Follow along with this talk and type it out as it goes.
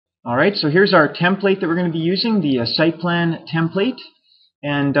Alright, so here's our template that we're going to be using, the site plan template.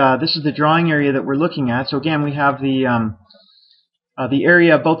 And this is the drawing area that we're looking at. So again, we have the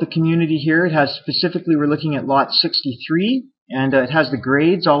area about the community here. It has specifically, we're looking at lot 63, and it has the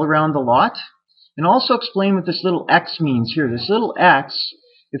grades all around the lot. And also explain what this little X means here. This little X,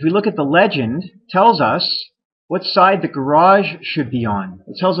 if we look at the legend, tells us what side the garage should be on.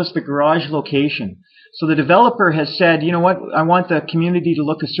 It tells us the garage location. So the developer has said, you know what, I want the community to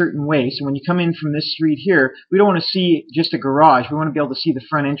look a certain way. So when you come in from this street here, we don't want to see just a garage. We want to be able to see the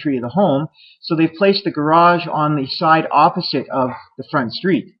front entry of the home. So they've placed the garage on the side opposite of the front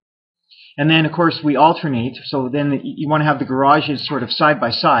street. And then, of course, we alternate. So then you want to have the garages sort of side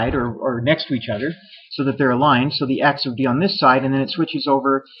by side or next to each other so that they're aligned. So the X would be on this side, and then it switches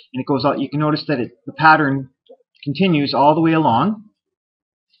over and it goes out. You can notice that the pattern continues all the way along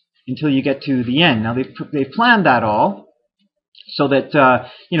until you get to the end. Now they've planned that all so that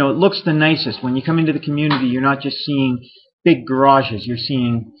you know, it looks the nicest. When you come into the community, you're not just seeing big garages, you're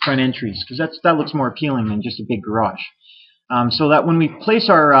seeing front entries, because that looks more appealing than just a big garage. So that when we place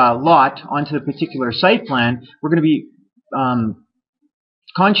our lot onto the particular site plan, we're going to be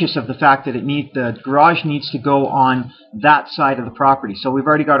conscious of the fact that the garage needs to go on that side of the property. So we've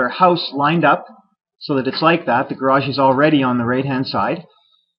already got our house lined up so that it's like that. The garage is already on the right hand side.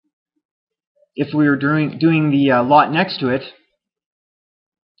 If we were doing the lot next to it,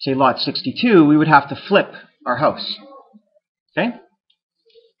 say lot 62, we would have to flip our house. Okay?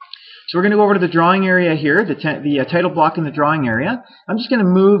 So we're going to go over to the drawing area here, the title block in the drawing area. I'm just going to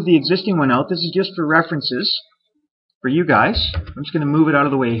move the existing one out. This is just for references for you guys. I'm just going to move it out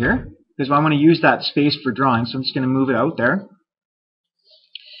of the way here because I want to use that space for drawing, so I'm just going to move it out there.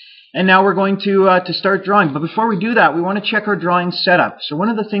 And now we're going to start drawing. But before we do that, we want to check our drawing setup. So one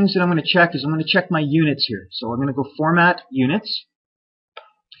of the things that I'm going to check is I'm going to check my units here. So I'm going to go Format, Units.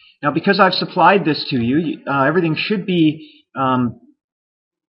 Now because I've supplied this to you, everything should be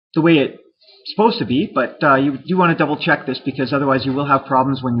the way it's supposed to be, but you do want to double check this because otherwise you will have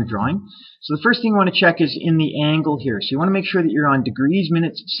problems when you're drawing. So the first thing you want to check is in the angle here. So you want to make sure that you're on degrees,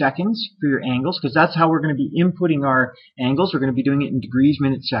 minutes, seconds for your angles, because that's how we're going to be inputting our angles. We're going to be doing it in degrees,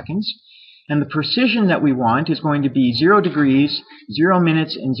 minutes, seconds. And the precision that we want is going to be 0 degrees, 0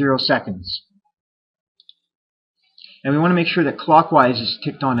 minutes, and 0 seconds. And we want to make sure that clockwise is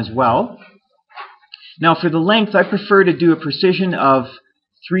ticked on as well. Now for the length, I prefer to do a precision of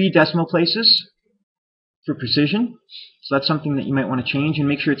 3 decimal places for precision. So that's something that you might want to change and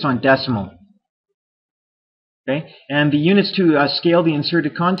make sure it's on decimal. Okay, and the units to scale the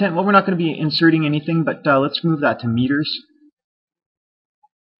inserted content, well, we're not going to be inserting anything, but let's move that to meters.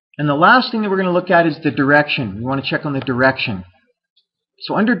 And the last thing that we're going to look at is the direction. We want to check on the direction.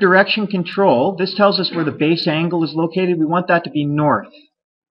 So under direction control, this tells us where the base angle is located. We want that to be north.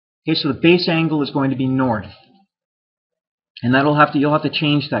 Okay, so the base angle is going to be north. And you'll have to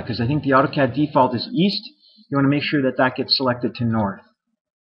change that because I think the AutoCAD default is east. You want to make sure that that gets selected to north.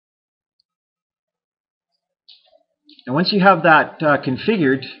 And once you have that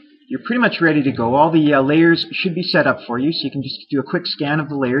configured, you're pretty much ready to go. All the layers should be set up for you, so you can just do a quick scan of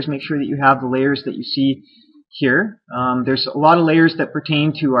the layers. Make sure that you have the layers that you see here. There's a lot of layers that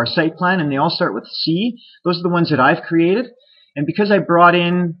pertain to our site plan, and they all start with C. Those are the ones that I've created. And because I brought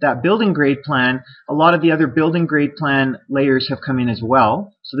in that building grade plan, a lot of the other building grade plan layers have come in as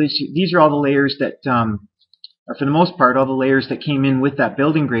well. So these are all the layers that, or for the most part, all the layers that came in with that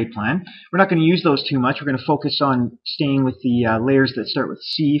building grade plan. We're not going to use those too much. We're going to focus on staying with the layers that start with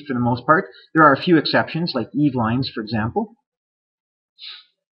C for the most part. There are a few exceptions, like eave lines, for example.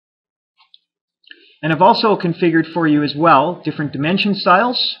 And I've also configured for you as well different dimension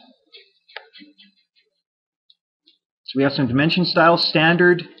styles. So we have some dimension styles,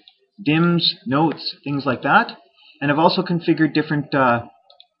 standard, dims, notes, things like that. And I've also configured different, text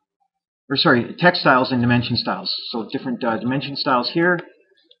styles and dimension styles. So different dimension styles here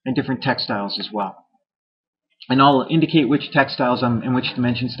and different text styles as well. And I'll indicate which text styles and which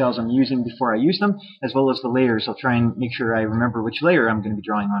dimension styles I'm using before I use them, as well as the layers. I'll try and make sure I remember which layer I'm going to be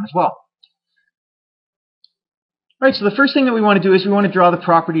drawing on as well. All right, so the first thing that we want to do is we want to draw the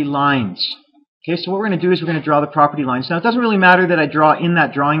property lines. Okay, so what we're going to do is we're going to draw the property lines. Now, it doesn't really matter that I draw in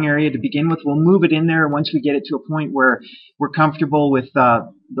that drawing area to begin with. We'll move it in there once we get it to a point where we're comfortable with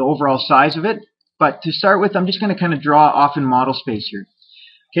the overall size of it. But to start with, I'm just going to kind of draw off in model space here.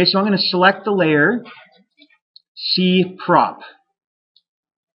 Okay, so I'm going to select the layer C Prop.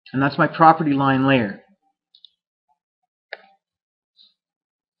 And that's my property line layer.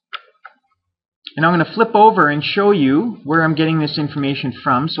 And I'm going to flip over and show you where I'm getting this information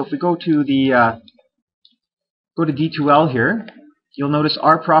from. So if we go to the D2L here, you'll notice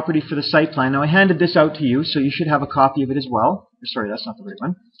our property for the site plan. Now I handed this out to you, so you should have a copy of it as well. Sorry, that's not the right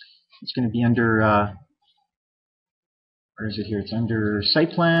one. It's going to be under, where is it here? It's under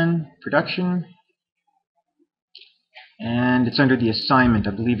site plan, production, and it's under the assignment.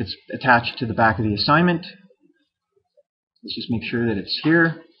 I believe it's attached to the back of the assignment. Let's just make sure that it's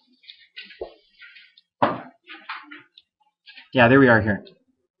here. Yeah, there we are here.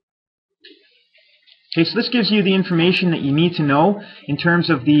 Okay, so this gives you the information that you need to know in terms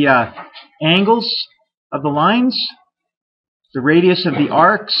of the angles of the lines, the radius of the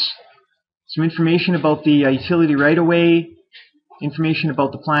arcs, some information about the utility right-of-way, information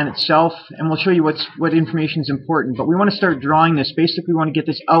about the plan itself, and we'll show you what information is important. But we want to start drawing this. Basically, we want to get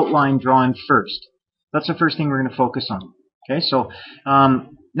this outline drawn first. That's the first thing we're going to focus on. Okay, so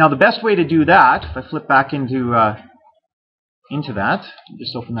now the best way to do that, if I flip back into that,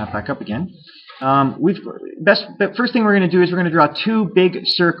 just open that back up again. The first thing we're going to do is we're going to draw two big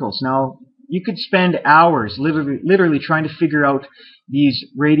circles. Now, you could spend hours literally trying to figure out these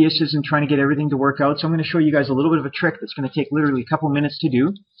radiuses and trying to get everything to work out. So I'm going to show you guys a little bit of a trick that's going to take literally a couple minutes to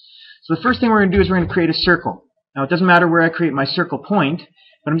do. So the first thing we're going to do is we're going to create a circle. Now, it doesn't matter where I create my circle point,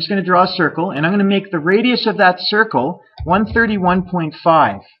 but I'm just going to draw a circle, and I'm going to make the radius of that circle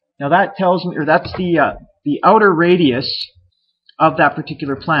 131.5. Now, that tells me, or that's the outer radius of that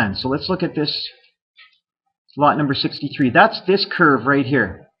particular plan. So let's look at this lot number 63. That's this curve right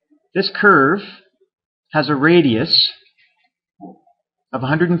here. This curve has a radius of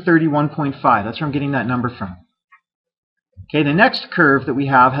 131.5. That's where I'm getting that number from. Okay, the next curve that we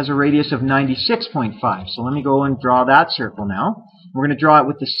have has a radius of 96.5. So let me go and draw that circle now. We're going to draw it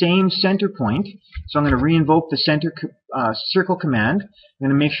with the same center point. So I'm going to re-invoke the circle command. I'm going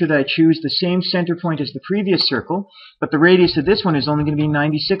to make sure that I choose the same center point as the previous circle, but the radius of this one is only going to be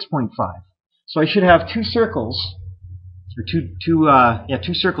 96.5. So I should have two circles, or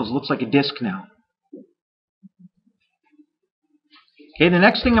two circles. It looks like a disc now. Okay, the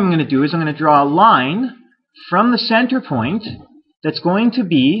next thing I'm going to do is I'm going to draw a line from the center point that's going to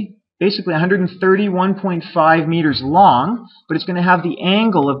be basically 131.5 meters long, but it's going to have the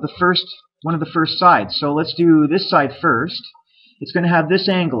angle of one of the first sides. So let's do this side first. It's going to have this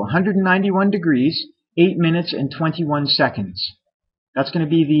angle, 191 degrees, 8 minutes and 21 seconds. That's going to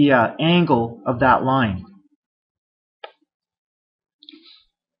be the angle of that line.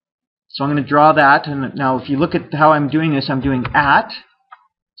 So I'm going to draw that, and now if you look at how I'm doing this, I'm doing at.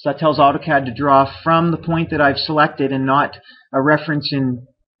 So that tells AutoCAD to draw from the point that I've selected and not a reference in,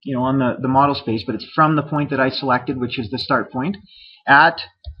 on the model space, but it's from the point that I selected, which is the start point, at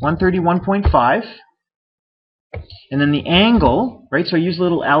 131.5. And then the angle, right, so I use a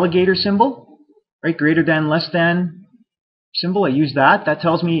little alligator symbol, right, greater than, less than symbol. I use that. That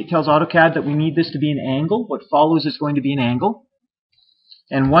tells AutoCAD that we need this to be an angle. What follows is going to be an angle.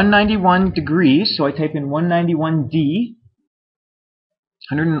 And 191 degrees, so I type in 191D,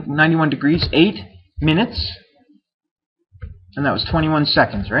 191 degrees, 8 minutes, and that was 21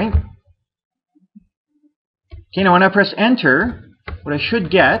 seconds, right? Okay, now when I press enter, what I should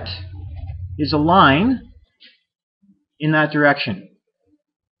get is a line in that direction.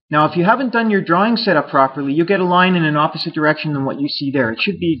 Now, if you haven't done your drawing setup properly, you'll get a line in an opposite direction than what you see there. It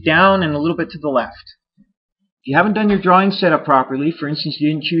should be down and a little bit to the left. If you haven't done your drawing setup properly, for instance, you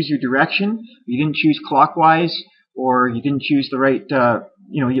didn't choose your direction, you didn't choose clockwise, or you didn't choose the right,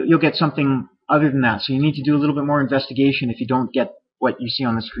 you'll get something other than that. So you need to do a little bit more investigation if you don't get what you see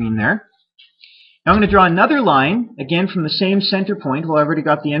on the screen there. Now I'm going to draw another line, again from the same center point. Well, I've already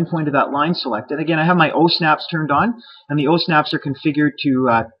got the end point of that line selected. Again, I have my O-snaps turned on, and the O-snaps are configured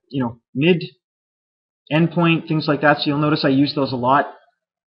to, mid, end point, things like that. So you'll notice I use those a lot.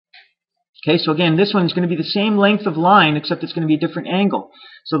 Okay, so again, this one is going to be the same length of line, except it's going to be a different angle.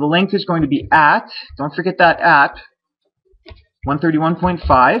 So the length is going to be at, don't forget that at,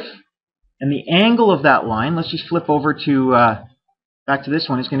 131.5. And the angle of that line, let's just flip over to, back to this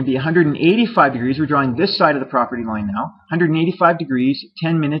one, is going to be 185 degrees. We're drawing this side of the property line now. 185 degrees,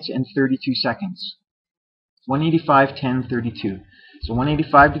 10 minutes and 32 seconds. 185, 10, 32. So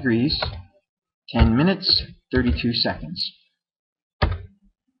 185 degrees, 10 minutes, 32 seconds.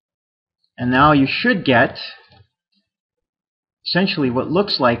 And now you should get essentially what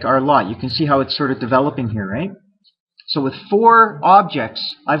looks like our lot. You can see how it's sort of developing here, right? So with 4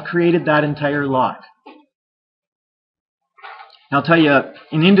 objects, I've created that entire lot. Now I'll tell you,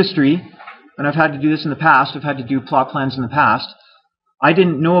 in industry, when I've had to do this in the past, I've had to do plot plans in the past, I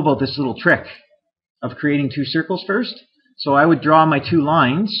didn't know about this little trick of creating 2 circles first. So I would draw my 2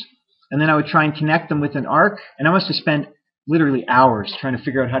 lines, and then I would try and connect them with an arc, and I must have spent literally hours trying to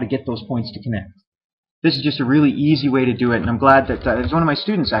figure out how to get those points to connect. This is just a really easy way to do it, and I'm glad that it was one of my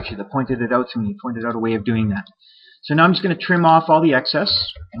students actually that pointed it out to me. He pointed out a way of doing that. So now I'm just going to trim off all the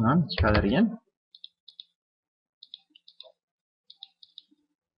excess. Hang on, let's try that again.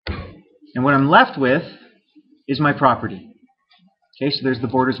 And what I'm left with is my property. Okay, so there's the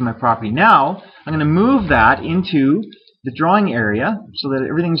borders of my property. Now I'm going to move that into the drawing area so that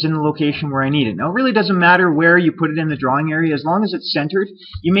everything's in the location where I need it. Now it really doesn't matter where you put it in the drawing area as long as it's centered.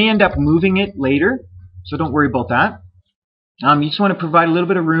 You may end up moving it later, so don't worry about that. You just want to provide a little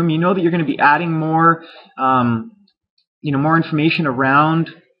bit of room. You know that you're going to be adding more, more information around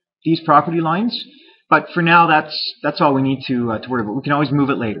these property lines. But for now, that's all we need to worry about. We can always move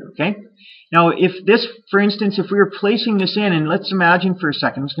it later. Okay. Now, if this, for instance, if we were placing this in, and let's imagine for a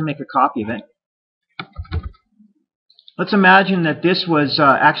second, I'm just going to make a copy of it. Let's imagine that this was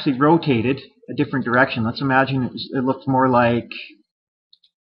actually rotated a different direction. Let's imagine it looked more like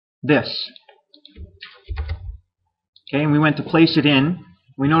this. Okay, and we went to place it in.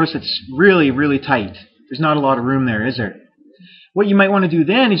 We notice it's really, really tight. There's not a lot of room there, is there? What you might want to do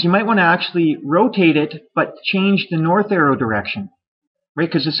then is you might want to actually rotate it, but change the north arrow direction, right?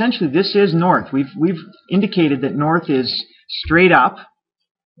 Because essentially this is north. We've indicated that north is straight up.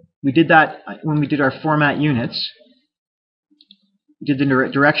 We did that when we did our format units. We did the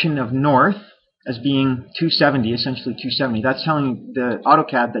direction of north as being 270, essentially 270. That's telling the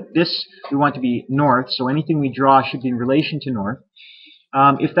AutoCAD that this we want to be north, so anything we draw should be in relation to north.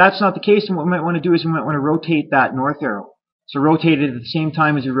 If that's not the case, then what we might want to do is we might want to rotate that north arrow. So rotate it at the same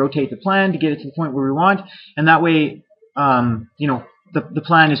time as we rotate the plan to get it to the point where we want, and that way, the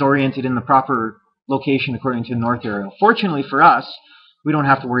plan is oriented in the proper location according to the north arrow. Fortunately for us, we don't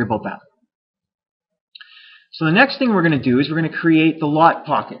have to worry about that. So the next thing we're going to do is we're going to create the lot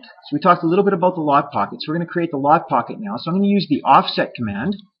pocket. So we talked a little bit about the lot pocket. So we're going to create the lot pocket now. So I'm going to use the offset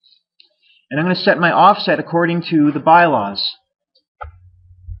command, and I'm going to set my offset according to the bylaws.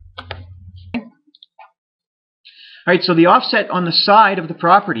 Alright, so the offset on the side of the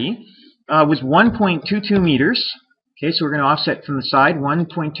property was 1.22 meters. Okay, so we're going to offset from the side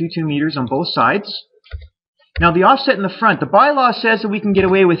 1.22 meters on both sides. Now the offset in the front, the bylaw says that we can get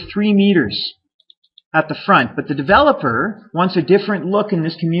away with 3 meters at the front, but the developer wants a different look in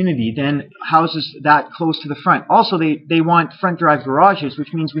this community than houses that close to the front. Also, they want front drive garages,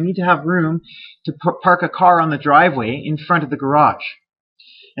 which means we need to have room to park a car on the driveway in front of the garage.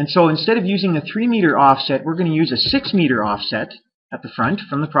 And so instead of using a 3 meter offset, we're going to use a 6 meter offset at the front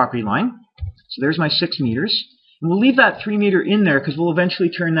from the property line. So there's my 6 meters. And we'll leave that 3 meter in there because we'll eventually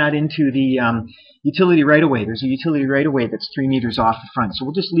turn that into the utility right-of-way. There's a utility right-of-way that's 3 meters off the front. So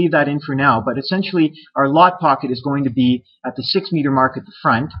we'll just leave that in for now. But essentially, our lot pocket is going to be at the 6 meter mark at the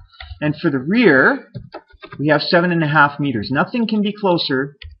front. And for the rear, we have 7.5 meters. Nothing can be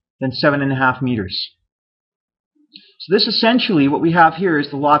closer than 7.5 meters. So this essentially, what we have here is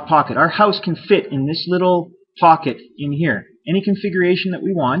the lot pocket. Our house can fit in this little pocket in here. Any configuration that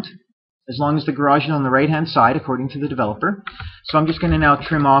we want, as long as the garage is on the right-hand side, according to the developer. So I'm just going to now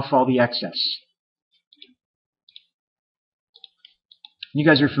trim off all the excess. You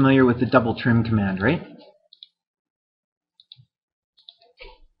guys are familiar with the double trim command, right?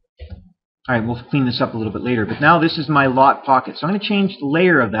 Alright, we'll clean this up a little bit later. But now this is my lot pocket. So I'm going to change the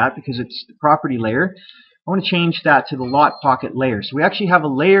layer of that because it's the property layer. I want to change that to the lot pocket layer. So we actually have a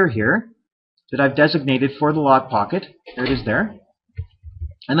layer here that I've designated for the lot pocket. There it is there.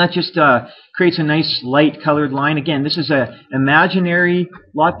 And that just creates a nice light colored line. Again, this is an imaginary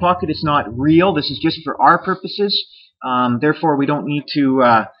lot pocket. It's not real. This is just for our purposes. Therefore, we don't need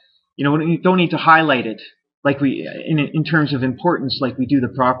to, we don't need to highlight it like we, in terms of importance, like we do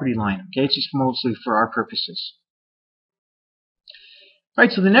the property line. Okay, it's just mostly for our purposes. All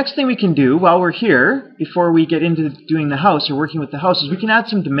right, so the next thing we can do while we're here, before we get into doing the house or working with the house, is we can add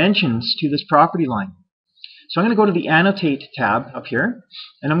some dimensions to this property line. So I'm going to go to the Annotate tab up here,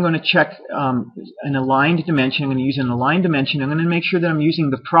 and I'm going to check an aligned dimension. I'm going to use an aligned dimension. I'm going to make sure that I'm using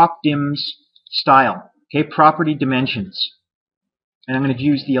the PropDims style, okay, property dimensions. And I'm going to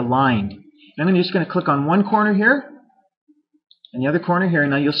use the aligned. And I'm just going to click on one corner here, and the other corner here.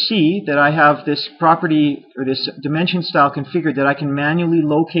 Now you'll see that I have this property, or this dimension style configured that I can manually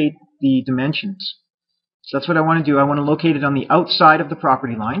locate the dimensions. So that's what I want to do. I want to locate it on the outside of the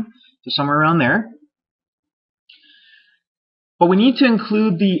property line, so somewhere around there. But we need to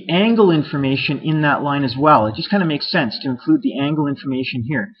include the angle information in that line as well. It just kind of makes sense to include the angle information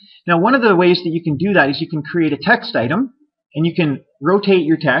here. Now, one of the ways that you can do that is you can create a text item, and you can rotate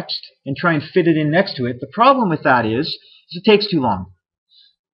your text and try and fit it in next to it. The problem with that is it takes too long.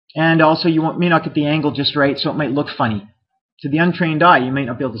 And also, you may not get the angle just right, so it might look funny. to the untrained eye, you might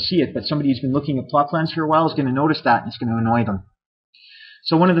not be able to see it, but somebody who's been looking at plot plans for a while is going to notice that, and it's going to annoy them.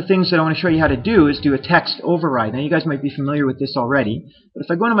 So one of the things that I want to show you how to do is do a text override. Now you guys might be familiar with this already, but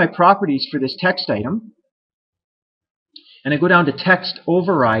if I go into my properties for this text item, and I go down to text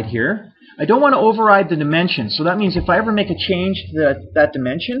override here, I don't want to override the dimension. So that means if I ever make a change to that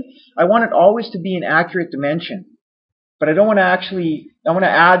dimension, I want it always to be an accurate dimension. But I don't want to I want to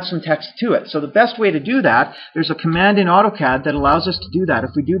add some text to it. So the best way to do that, there's a command in AutoCAD that allows us to do that.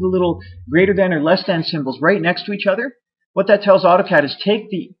 If we do the little greater than or less than symbols right next to each other, what that tells AutoCAD is take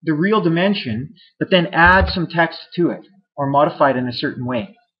the real dimension, but then add some text to it, or modify it in a certain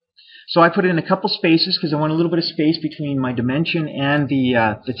way. So I put it in a couple spaces because I want a little bit of space between my dimension and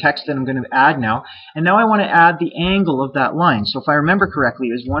the text that I'm going to add now. And now I want to add the angle of that line. So if I remember correctly,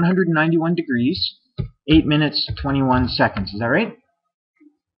 it was 191 degrees, 8 minutes, 21 seconds. Is that right?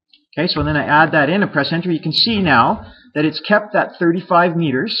 Okay, so then I add that in and press enter. You can see now that it's kept that 35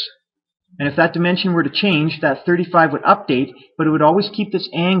 meters. And if that dimension were to change, that 35 would update, but it would always keep this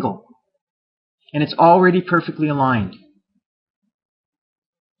angle. And it's already perfectly aligned.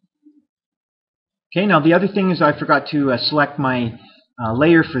 Okay, now the other thing is I forgot to select my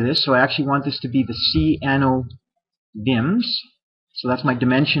layer for this, so I actually want this to be the cyano dims. So that's my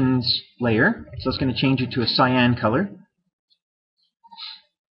dimensions layer. So it's going to change it to a cyan color.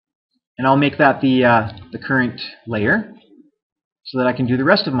 And I'll make that the current layer so that I can do the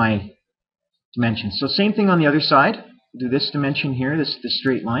rest of my dimensions. So same thing on the other side. Do this dimension here, this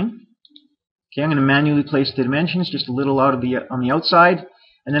straight line. Okay, I'm going to manually place the dimensions just a little out of on the outside.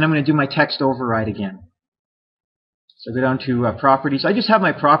 And then I'm going to do my text override again. So go down to properties. I just have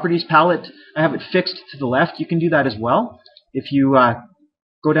my properties palette. I have it fixed to the left. You can do that as well. If you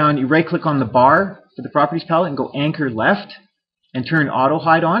go down, you right click on the bar for the properties palette and go anchor left and turn auto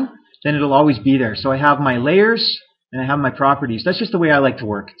hide on, then it'll always be there. So I have my layers and I have my properties. That's just the way I like to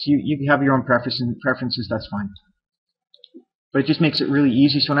work. So you have your own preferences, that's fine. But it just makes it really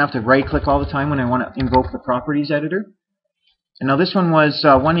easy so I don't have to right click all the time when I want to invoke the properties editor. And now this one was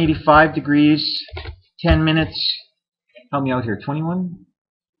 185 degrees, 10 minutes, help me out here, 21?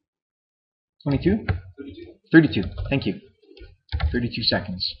 22? 32, thank you. 32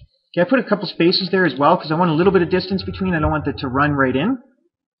 seconds. Okay, I put a couple spaces there as well because I want a little bit of distance between. I don't want it to run right in.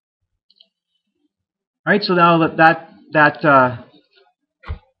 Alright, so now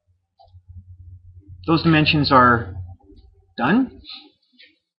those dimensions are done.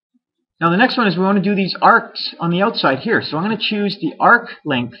 Now the next one is we want to do these arcs on the outside here. So I'm going to choose the arc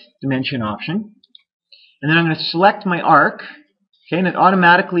length dimension option. And then I'm going to select my arc. Okay, and it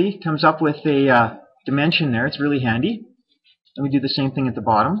automatically comes up with a dimension there. It's really handy. Let me do the same thing at the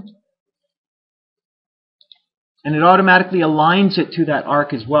bottom. And it automatically aligns it to that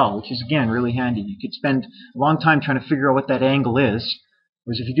arc as well, which is again really handy. You could spend a long time trying to figure out what that angle is.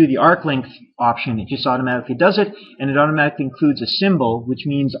 Whereas if you do the arc length option, it just automatically does it, and it automatically includes a symbol, which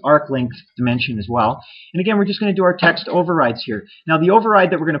means arc length dimension as well. And again, we're just going to do our text overrides here. Now the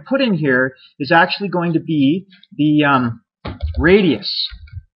override that we're going to put in here is actually going to be the radius.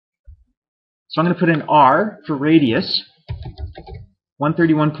 So I'm going to put in R for radius,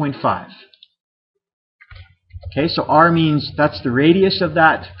 131.5. Okay, so R means that's the radius of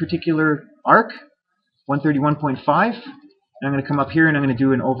that particular arc, 131.5. And I'm going to come up here and I'm going to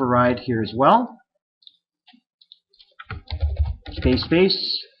do an override here as well. Space,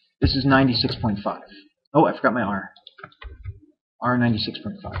 space. This is 96.5. Oh, I forgot my R. R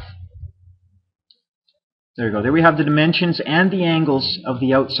 96.5. There we go. There we have the dimensions and the angles of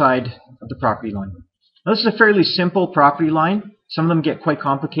the outside of the property line. Now, this is a fairly simple property line. Some of them get quite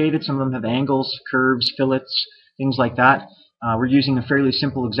complicated. Some of them have angles, curves, fillets, things like that. We're using a fairly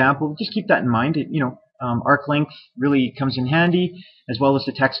simple example. Just keep that in mind. Arc length really comes in handy, as well as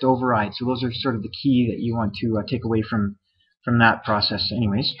the text override. So those are sort of the key that you want to take away from that process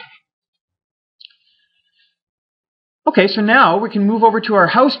anyways. Okay, so now we can move over to our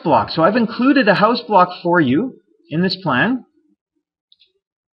house block. So I've included a house block for you in this plan.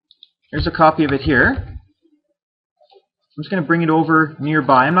 Here's a copy of it here. I'm just going to bring it over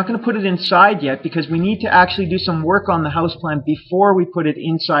nearby. I'm not going to put it inside yet because we need to actually do some work on the house plan before we put it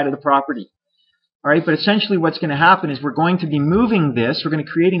inside of the property. Alright, but essentially what's going to happen is we're going to be moving this, we're going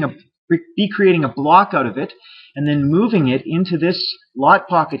to be creating a block out of it, and then moving it into this lot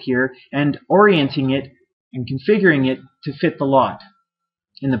pocket here and orienting it and configuring it to fit the lot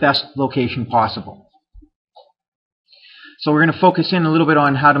in the best location possible. So we're going to focus in a little bit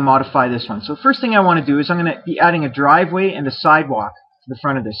on how to modify this one. So first thing I want to do is I'm going to be adding a driveway and a sidewalk to the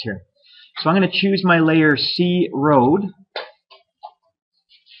front of this here. So I'm going to choose my layer C Road.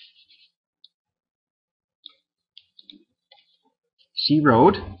 C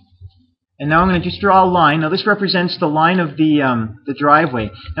road. And now I'm going to just draw a line. Now this represents the line of the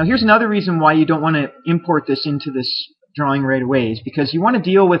driveway. Now here's another reason why you don't want to import this into this drawing right away, is because you want to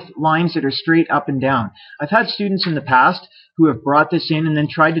deal with lines that are straight up and down. I've had students in the past who have brought this in and then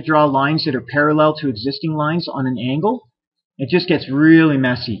tried to draw lines that are parallel to existing lines on an angle. It just gets really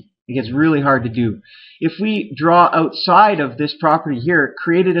messy. It gets really hard to do. If we draw outside of this property here,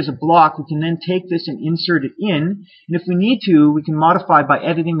 create it as a block, we can then take this and insert it in. And if we need to, we can modify by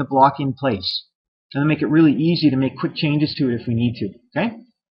editing the block in place. And then make it really easy to make quick changes to it if we need to. Okay?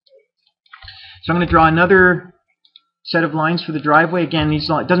 So I'm going to draw another set of lines for the driveway. Again, it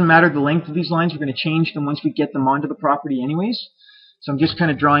doesn't matter the length of these lines. We're going to change them once we get them onto the property anyways. So I'm just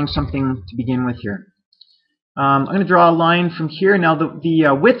kind of drawing something to begin with here. I'm going to draw a line from here. Now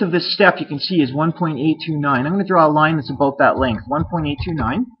the width of this step you can see is 1.829. I'm going to draw a line that's about that length,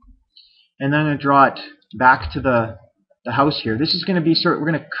 1.829. And then I'm going to draw it back to the house here. This is going to be we're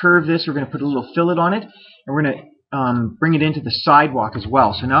going to curve this, we're going to put a little fillet on it, and we're going to bring it into the sidewalk as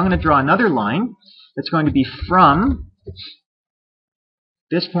well. So now I'm going to draw another line that's going to be from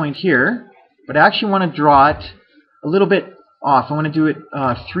this point here, but I actually want to draw it a little bit off. I want to do it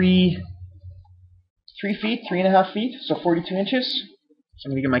 3 feet, 3.5 feet, so 42 inches. So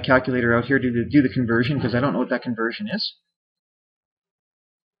I'm going to get my calculator out here to do the conversion, because I don't know what that conversion is.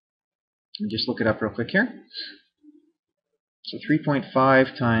 Let me just look it up real quick here. So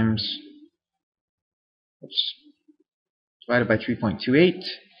 3.5 times, divided by 3.28,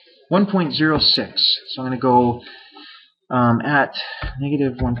 1.06. So I'm going to go at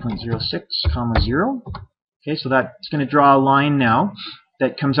negative 1.06, comma 0. Okay, so that's going to draw a line now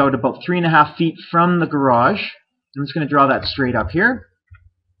that comes out about 3.5 feet from the garage. I'm just going to draw that straight up here.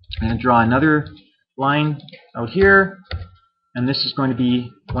 I'm going to draw another line out here, and this is going to be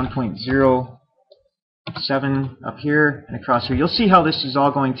 1.07 up here and across here. You'll see how this is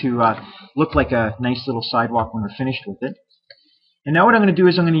all going to look like a nice little sidewalk when we're finished with it. And now what I'm going to do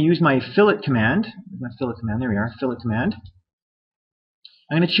is I'm going to use my fillet command. There we are, fillet command.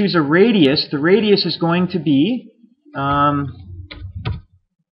 I'm going to choose a radius. The radius is going to be,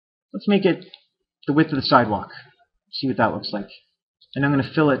 let's make it the width of the sidewalk. See what that looks like. And I'm going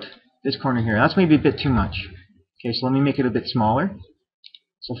to fillet this corner here. That's maybe a bit too much. Okay, so let me make it a bit smaller.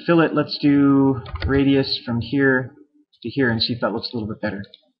 So fillet, let's do radius from here to here and see if that looks a little bit better.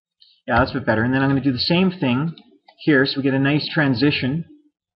 Yeah, that's a bit better. And then I'm going to do the same thing here so we get a nice transition.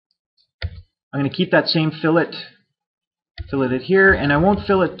 I'm going to keep that same fillet it here, and I won't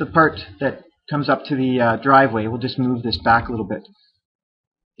fillet the part that comes up to the driveway. We'll just move this back a little bit.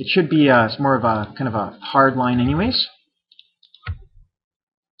 It should be more of a kind of a hard line anyways.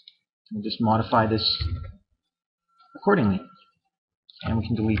 We'll just modify this accordingly. And we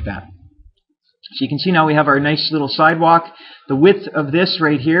can delete that. So you can see now we have our nice little sidewalk. The width of this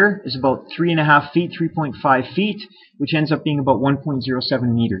right here is about 3.5 feet, 3.5 feet, which ends up being about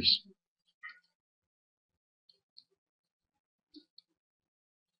 1.07 meters.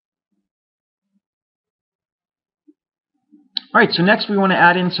 Alright, so next we want to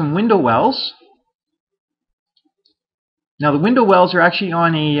add in some window wells. Now the window wells are actually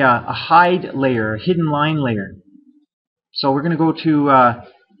on a hide layer, a hidden line layer. So we're going to go to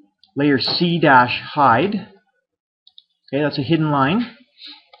layer C-hide. Okay, that's a hidden line.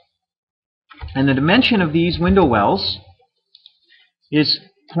 And the dimension of these window wells is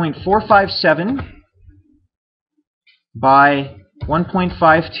 0.457 by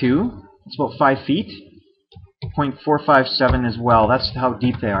 1.52. It's about 5 feet. 0.457 as well. That's how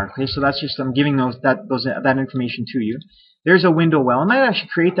deep they are. Okay, so that's just I'm giving that information to you. There's a window well. I might actually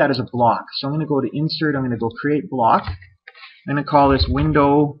create that as a block. So I'm going to go to Insert. I'm going to go Create Block. I'm going to call this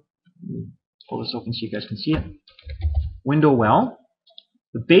window. Pull this open so you guys can see it. Window well.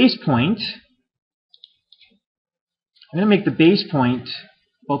 The base point. I'm going to make the base point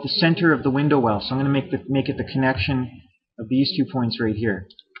about the center of the window well. So I'm going to make it the connection of these 2 points right here.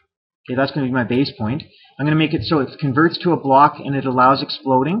 Okay, that's going to be my base point. I'm going to make it so it converts to a block and it allows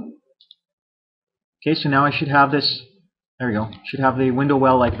exploding. Okay, so now I should have this. There we go. Should have the window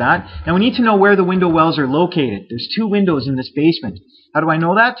well like that. Now we need to know where the window wells are located. There's 2 windows in this basement. How do I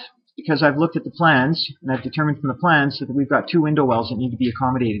know that? Because I've looked at the plans and I've determined from the plans that we've got 2 window wells that need to be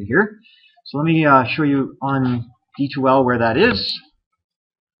accommodated here. So let me show you on D2L where that is,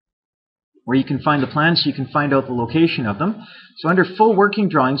 where you can find the plans so you can find out the location of them. So under Full Working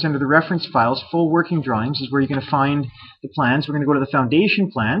Drawings, under the reference files, Full Working Drawings is where you're going to find the plans. We're going to go to the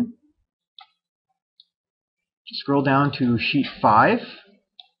foundation plan. Scroll down to sheet 5.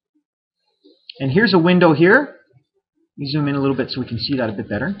 And here's a window here. Let me zoom in a little bit so we can see that a bit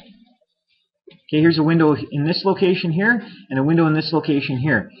better. Okay, here's a window in this location here, and a window in this location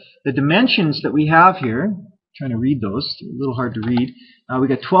here. The dimensions that we have here, I'm trying to read those, a little hard to read. We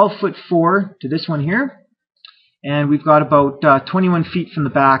got 12'4" to this one here, and we've got about 21 feet from the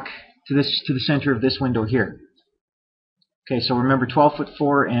back to the center of this window here. Okay, so remember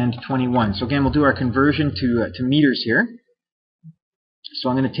 12'4" and 21. So again, we'll do our conversion to meters here. So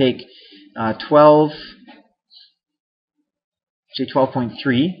I'm going to take 12. Say 12.3,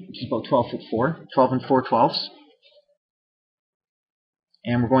 which is about 12'4", 12 and 4/12.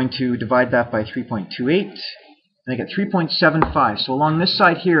 And we're going to divide that by 3.28, and I get 3.75. So along this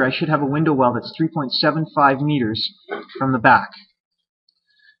side here, I should have a window well that's 3.75 meters from the back.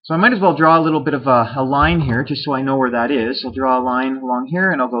 So I might as well draw a little bit of a line here, just so I know where that is. I'll draw a line along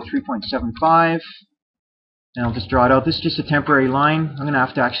here, and I'll go 3.75, and I'll just draw it out. This is just a temporary line. I'm going to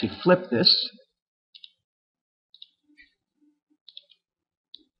have to actually flip this.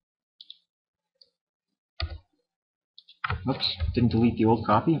 Oops, didn't delete the old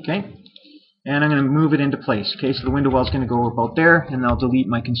copy, okay. And I'm going to move it into place. Okay, so the window well is going to go about there, and I'll delete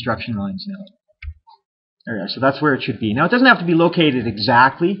my construction lines now. There we are, so that's where it should be. Now, it doesn't have to be located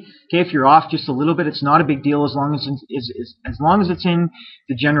exactly. Okay, if you're off just a little bit, it's not a big deal as long as it's in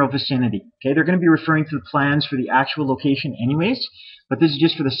the general vicinity. Okay, they're going to be referring to the plans for the actual location anyways, but this is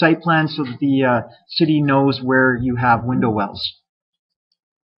just for the site plan so that the city knows where you have window wells.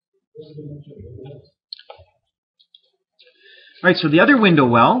 Alright, so the other window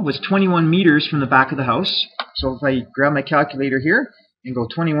well was 21 meters from the back of the house. So if I grab my calculator here and go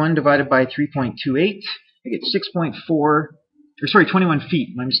 21 divided by 3.28, I get 21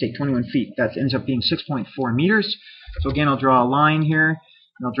 feet. My mistake, 21 feet. That ends up being 6.4 meters. So again, I'll draw a line here,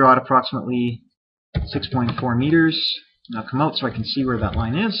 and I'll draw it approximately 6.4 meters. And I'll come out so I can see where that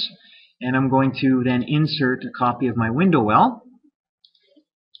line is. And I'm going to then insert a copy of my window well.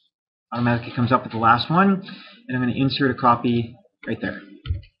 Automatically comes up with the last one. And I'm going to insert a copy right there.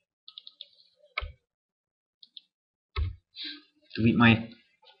 Delete my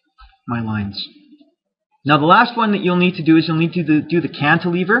lines. Now the last one that you'll need to do is you'll need to do the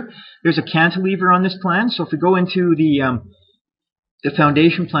cantilever. There's a cantilever on this plan. So if we go into the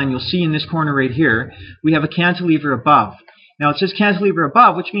foundation plan, you'll see in this corner right here, we have a cantilever above. Now it says cantilever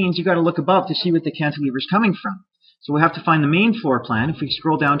above, which means you've got to look above to see what the cantilever is coming from. So we have to find the main floor plan. If we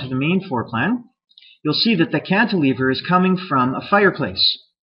scroll down to the main floor plan, you'll see that the cantilever is coming from a fireplace.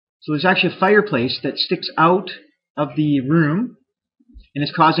 So there's actually a fireplace that sticks out of the room and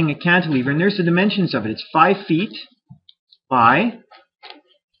is causing a cantilever. And there's the dimensions of it. It's 5 feet by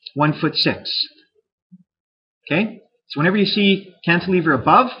 1'6". Okay? So whenever you see cantilever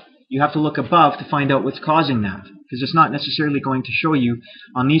above, you have to look above to find out what's causing that, because it's not necessarily going to show you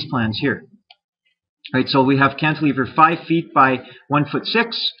on these plans here. Right, so we have cantilever 5 feet by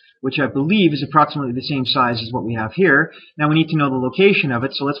 1'6", which I believe is approximately the same size as what we have here. Now we need to know the location of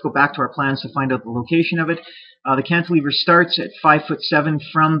it, so let's go back to our plans to find out the location of it. The cantilever starts at 5'7"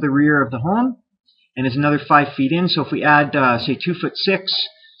 from the rear of the home, and is another 5 feet in. So if we add, say, 2'6"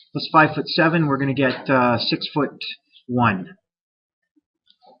 plus 5'7", we're going to get 6'1".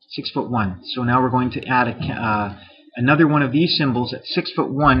 6'1". So now we're going to add another one of these symbols at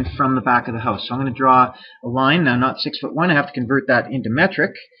 6'1" from the back of the house. So I'm going to draw a line. Now, not 6'1". I have to convert that into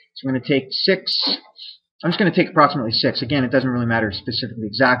metric. So I'm going to take 6. I'm just going to take approximately 6. Again, it doesn't really matter specifically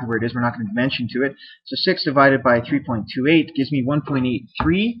exactly where it is. We're not going to dimension to it. So 6 divided by 3.28 gives me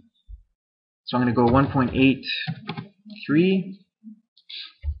 1.83. So I'm going to go 1.83.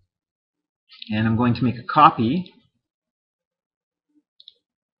 And I'm going to make a copy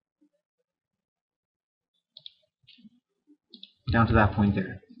down to that point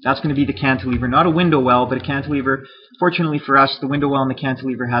there. That's going to be the cantilever, not a window well, but a cantilever. Fortunately for us, the window well and the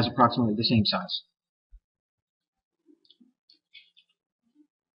cantilever has approximately the same size.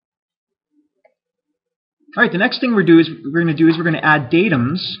 All right, the next thing we're going to do is we're going to add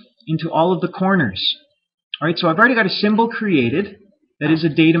datums into all of the corners. All right, so I've already got a symbol created that is a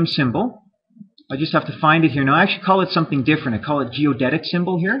datum symbol. I just have to find it here. Now I actually call it something different. I call it geodetic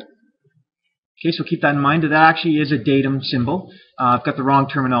symbol here. Okay, so keep that in mind, that actually is a datum symbol. I've got the wrong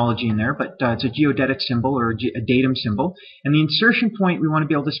terminology in there, but it's a geodetic symbol or a datum symbol. And the insertion point we want to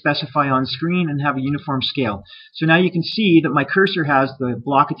be able to specify on screen and have a uniform scale. So now you can see that my cursor has the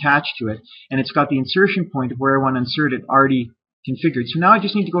block attached to it, and it's got the insertion point of where I want to insert it already configured. So now I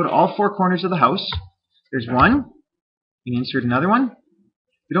just need to go to all 4 corners of the house. There's one. We can insert another one.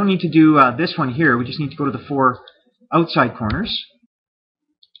 We don't need to do this one here. We just need to go to the 4 outside corners.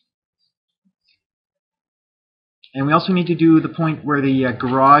 And we also need to do the point where the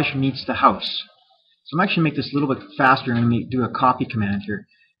garage meets the house. So I'm actually going to make this a little bit faster. I'm going to do a copy command here.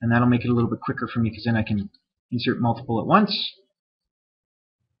 and that'll make it a little bit quicker for me because then I can insert multiple at once.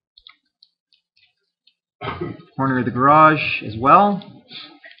 Corner of the garage as well.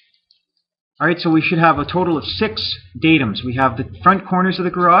 Alright, so we should have a total of 6 datums. We have the front corners of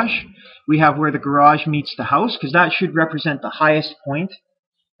the garage, we have where the garage meets the house, because that should represent the highest point,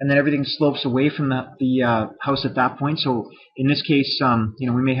 and then everything slopes away from the house at that point. So in this case,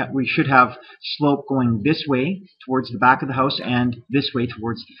 we should have slope going this way towards the back of the house and this way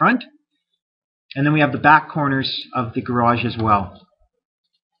towards the front. And then we have the back corners of the garage as well.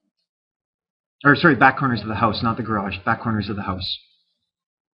 Or sorry, back corners of the house, not the garage, back corners of the house.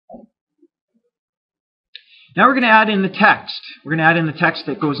 Now we're going to add in the text. We're going to add in the text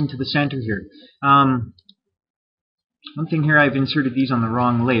that goes into the center here. One thing here, I've inserted these on the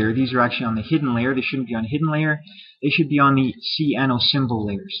wrong layer. These are actually on the hidden layer. They shouldn't be on hidden layer. They should be on the C-ano symbol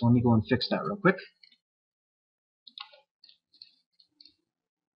layer. So let me go and fix that real quick.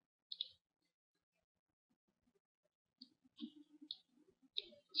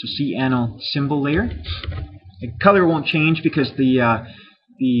 So C-ano symbol layer. The color won't change because the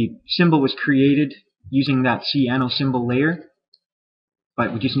symbol was created using that C-ano symbol layer.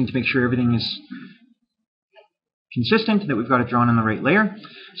 But we just need to make sure everything is consistent, that we've got it drawn on the right layer.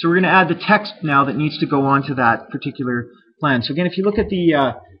 So we're going to add the text now that needs to go onto that particular plan. So again, if you look at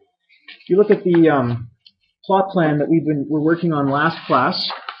the plot plan that we're working on last class,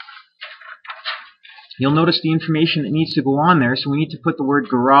 you'll notice the information that needs to go on there. So we need to put the word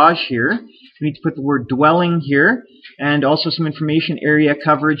garage here. We need to put the word dwelling here, and also some information: area,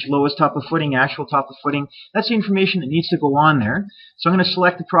 coverage, lowest top of footing, actual top of footing. That's the information that needs to go on there. So I'm going to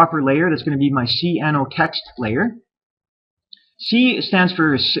select the proper layer. That's going to be my C-ano text layer. C stands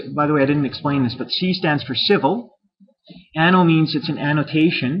for, by the way, I didn't explain this, but C stands for civil. Ano means it's an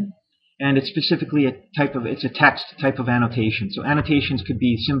annotation, and it's specifically it's a text type of annotation. So annotations could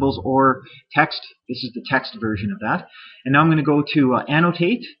be symbols or text. This is the text version of that. And now I'm going to go to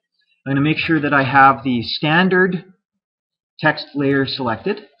annotate. I'm going to make sure that I have the standard text layer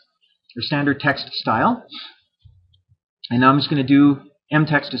selected, or standard text style. And now I'm just going to do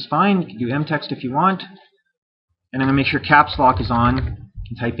mtext is fine. You can do mtext if you want. And I'm going to make sure caps lock is on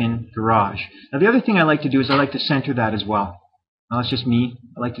and type in garage. Now the other thing I like to do is I like to center that as well. Now that's just me.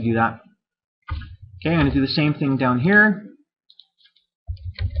 I like to do that. Okay, I'm going to do the same thing down here.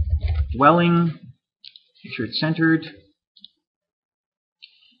 Dwelling. Make sure it's centered.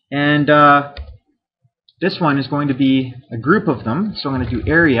 And this one is going to be a group of them. So I'm going to do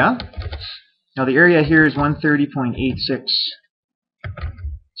area. Now the area here is 130.86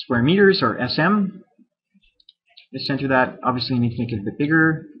 square meters, or SM. Just center that. Obviously you need to make it a bit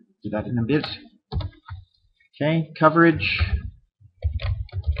bigger. Do that in a bit. Okay, coverage.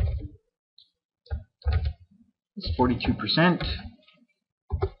 It's 42%.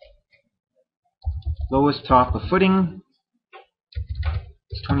 Lowest top of footing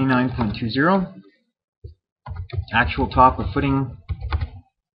is 29.20. Actual top of footing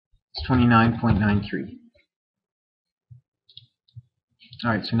is 29.93.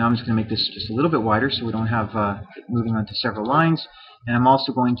 Alright, so now I'm just going to make this just a little bit wider so we don't have it moving onto several lines. And I'm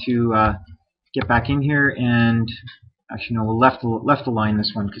also going to get back in here and actually no, we'll left align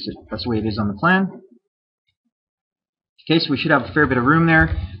this one because that's the way it is on the plan. Okay, so we should have a fair bit of room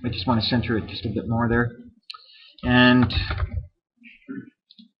there. I just want to center it just a bit more there. And I'm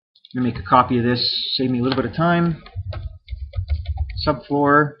going to make a copy of this, save me a little bit of time.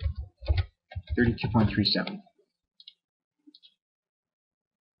 Subfloor 32.37.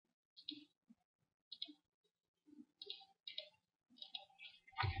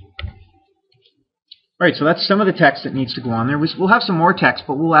 Alright, so that's some of the text that needs to go on there. We'll have some more text,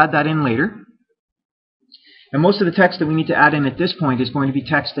 but we'll add that in later. And most of the text that we need to add in at this point is going to be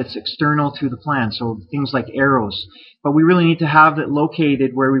text that's external to the plan, so things like arrows. But we really need to have it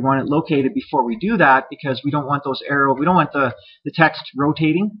located where we want it located before we do that, because we don't want those arrows, we don't want the text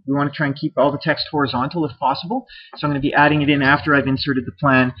rotating. We want to try and keep all the text horizontal if possible. So I'm going to be adding it in after I've inserted the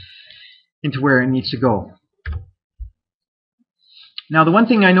plan into where it needs to go. Now the one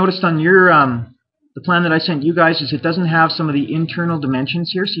thing I noticed on your the plan that I sent you guys is it doesn't have some of the internal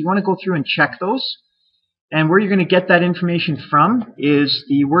dimensions here, so you want to go through and check those. And where you're going to get that information from is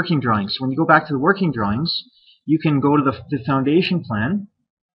the working drawings. So when you go back to the working drawings, you can go to the foundation plan.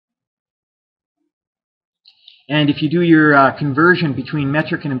 And if you do your conversion between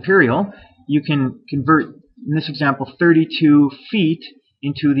metric and imperial, you can convert, in this example, 32 feet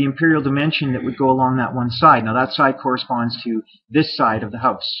into the imperial dimension that would go along that one side. Now that side corresponds to this side of the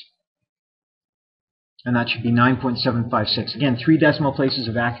house. And that should be 9.756. Again, 3 decimal places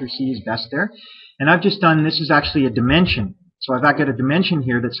of accuracy is best there. And I've just done, this is actually a dimension. So I've got a dimension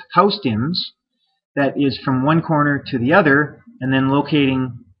here that's house dims that is from one corner to the other, and then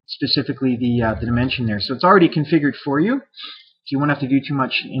locating specifically the dimension there. So it's already configured for you. So you won't have to do too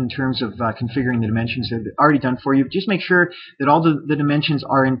much in terms of configuring the dimensions. They're already done for you. Just make sure that all the dimensions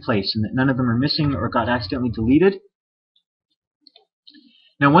are in place and that none of them are missing or got accidentally deleted.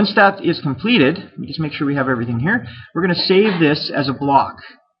 Now once that is completed, let me just make sure we have everything here. We're going to save this as a block.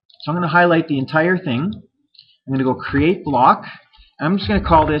 So I'm going to highlight the entire thing. I'm going to go create block. And I'm just going to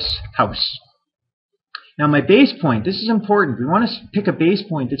call this house. Now my base point, this is important. We want to pick a base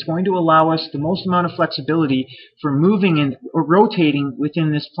point that's going to allow us the most amount of flexibility for moving and or rotating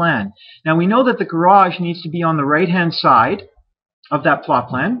within this plan. Now we know that the garage needs to be on the right-hand side of that plot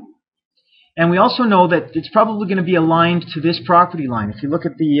plan. And we also know that it's probably going to be aligned to this property line. If you look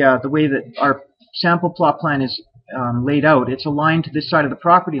at the way that our sample plot plan is laid out, it's aligned to this side of the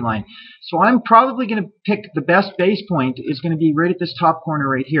property line. So I'm probably going to pick the best base point is going to be right at this top corner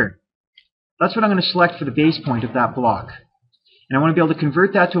right here. That's what I'm going to select for the base point of that block. And I want to be able to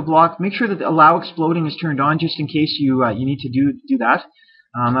convert that to a block. Make sure that the allow exploding is turned on just in case you need to do that.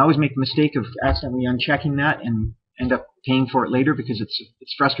 I always make the mistake of accidentally unchecking that and end up paying for it later because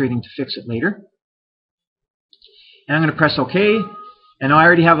it's frustrating to fix it later. And I'm going to press OK. And I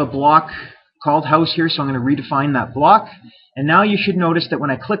already have a block called house here, so I'm going to redefine that block. And now you should notice that when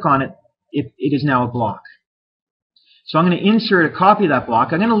I click on it, it is now a block. So I'm going to insert a copy of that block.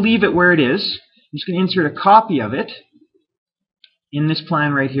 I'm going to leave it where it is. I'm just going to insert a copy of it in this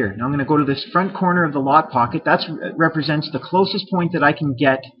plan right here. Now I'm going to go to this front corner of the lot pocket. That represents the closest point that I can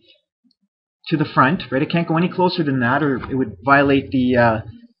get to the front. Right? I can't go any closer than that, or it would violate the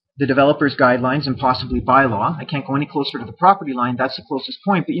developer's guidelines and possibly bylaw. I can't go any closer to the property line. That's the closest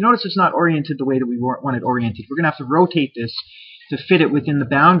point. But you notice it's not oriented the way that we want it oriented. We're going to have to rotate this to fit it within the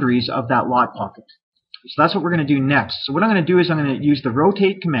boundaries of that lot pocket. So that's what we're going to do next. So what I'm going to do is I'm going to use the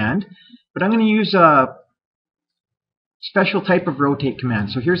rotate command, but I'm going to use a special type of rotate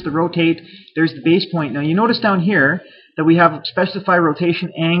command. So here's the rotate, there's the base point. Now you notice down here that we have specify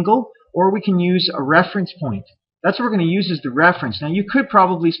rotation angle, or we can use a reference point. That's what we're going to use as the reference. Now you could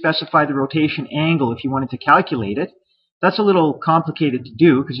probably specify the rotation angle if you wanted to calculate it. That's a little complicated to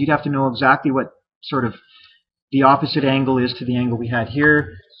do because you'd have to know exactly what sort of the opposite angle is to the angle we had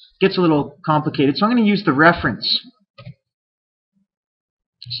here. Gets a little complicated, so I'm going to use the reference.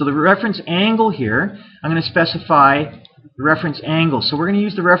 So the reference angle here, I'm going to specify the reference angle. So we're going to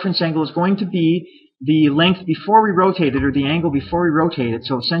use the reference angle is going to be the length before we rotate it, or the angle before we rotate it.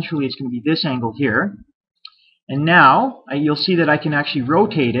 So essentially it's going to be this angle here. And now you'll see that I can actually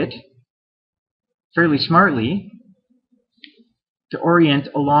rotate it fairly smartly to orient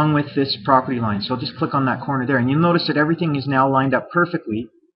along with this property line. So I'll just click on that corner there, and you'll notice that everything is now lined up perfectly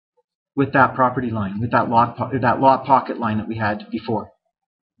with that property line, with that lot pocket line that we had before.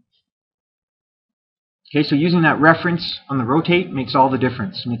 Okay, so using that reference on the rotate makes all the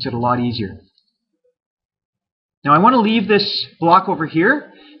difference, makes it a lot easier. Now I want to leave this block over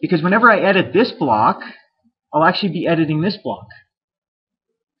here because whenever I edit this block, I'll actually be editing this block.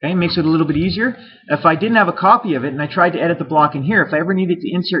 Okay, it makes it a little bit easier. If I didn't have a copy of it and I tried to edit the block in here, if I ever needed to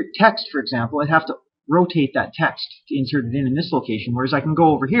insert text, for example, I'd have to rotate that text to insert it in this location, whereas I can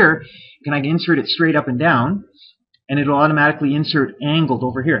go over here and I can insert it straight up and down, and it'll automatically insert angled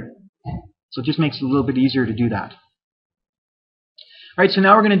over here. So it just makes it a little bit easier to do that. Alright, so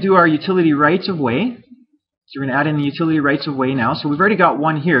now we're going to do our utility rights of way. So we're going to add in the utility rights of way now. So we've already got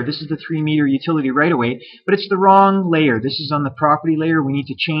one here. This is the 3 meter utility right of way, but it's the wrong layer. This is on the property layer. We need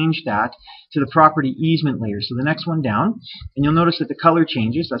to change that to the property easement layer. So the next one down, and you'll notice that the color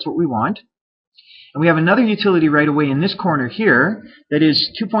changes. That's what we want. And we have another utility right away in this corner here that is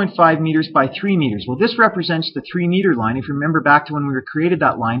 2.5 meters by 3 meters. Well, this represents the 3 meter line. If you remember back to when we created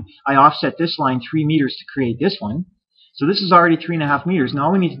that line, I offset this line 3 meters to create this one. So this is already 3.5 meters. Now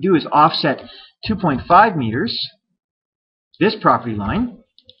all we need to do is offset 2.5 meters, this property line.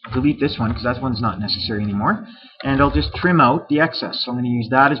 I'll delete this one because that one's not necessary anymore. And I'll just trim out the excess. So I'm going to use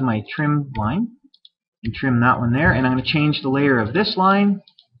that as my trim line and trim that one there. And I'm going to change the layer of this line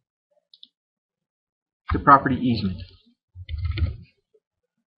to property easement.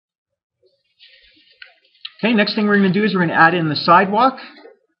 Okay, next thing we're going to do is we're going to add in the sidewalk.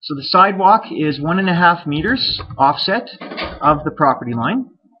 So the sidewalk is 1.5 meters offset of the property line.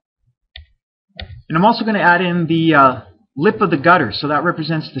 And I'm also going to add in the lip of the gutter. So that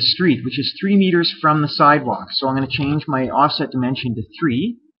represents the street, which is 3 meters from the sidewalk. So I'm going to change my offset dimension to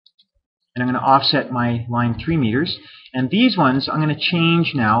 3. And I'm going to offset my line 3 meters. And these ones I'm going to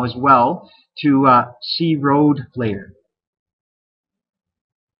change now as well to C road layer,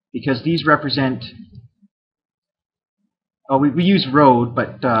 because these represent Oh, we use road,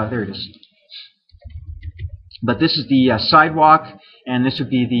 but there it is. But this is the sidewalk, and this would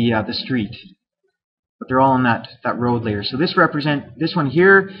be the street. But they're all on that road layer. So this one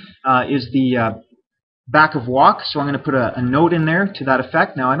here is the back of walk. So I'm going to put a note in there to that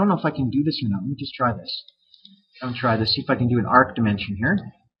effect. Now I don't know if I can do this or not. Let me just try this. I'm going to try this. See if I can do an arc dimension here.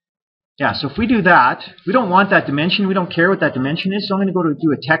 Yeah. So if we do that, we don't want that dimension. We don't care what that dimension is. So I'm going to go to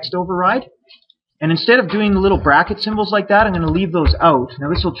do a text override. And instead of doing the little bracket symbols like that, I'm going to leave those out. Now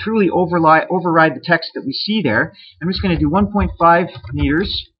this will truly override the text that we see there. I'm just going to do 1.5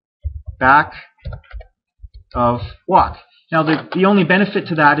 meters back of walk. Now the only benefit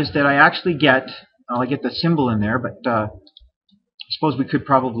to that is that I actually get, I get the symbol in there, but I suppose we could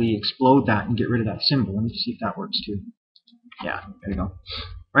probably explode that and get rid of that symbol. Let me see if that works too. Yeah, there you go.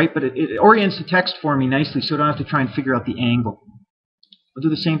 Right, but it orients the text for me nicely, so I don't have to try and figure out the angle. We'll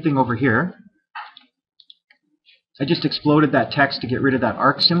do the same thing over here. I just exploded that text to get rid of that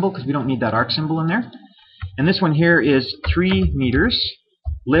arc symbol because we don't need that arc symbol in there. And this one here is 3 meters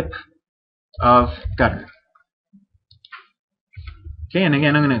lip of gutter. Okay, and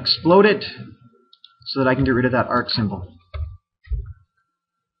again I'm going to explode it so that I can get rid of that arc symbol.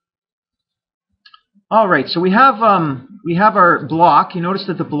 Alright, so we have our block. You notice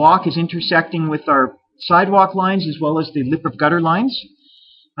that the block is intersecting with our sidewalk lines as well as the lip of gutter lines.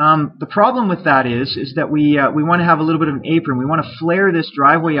 The problem with that is that we want to have a little bit of an apron. We want to flare this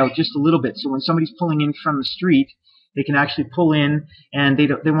driveway out just a little bit, so when somebody's pulling in from the street, they can actually pull in, and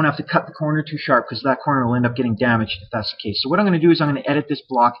they won't have to cut the corner too sharp, because that corner will end up getting damaged if that's the case. So what I'm going to do is I'm going to edit this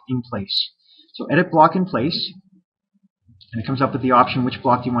block in place. So edit block in place, and it comes up with the option which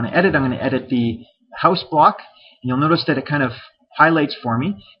block do you want to edit. I'm going to edit the house block, and you'll notice that it kind of highlights for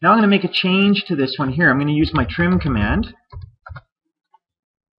me. Now I'm going to make a change to this one here. I'm going to use my trim command.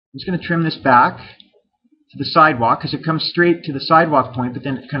 I'm just going to trim this back to the sidewalk because it comes straight to the sidewalk point, but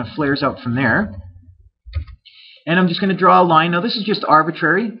then it kind of flares out from there. And I'm just going to draw a line. Now this is just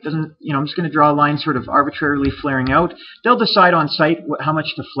arbitrary. I'm just going to draw a line sort of arbitrarily flaring out. They'll decide on site how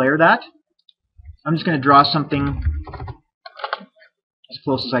much to flare that. I'm just going to draw something as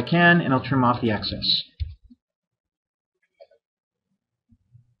close as I can, and I'll trim off the excess.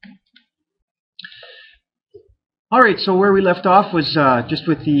 Alright, so where we left off was just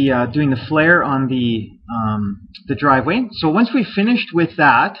with the doing the flare on the driveway. So once we've finished with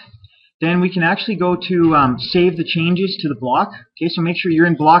that, then we can actually go to save the changes to the block. Okay, so make sure you're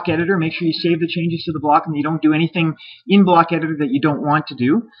in Block Editor. Make sure you save the changes to the block and you don't do anything in Block Editor that you don't want to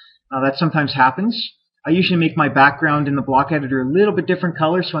do. That sometimes happens. I usually make my background in the Block Editor a little bit different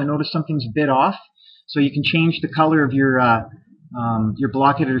color, so I notice something's a bit off. So you can change the color of your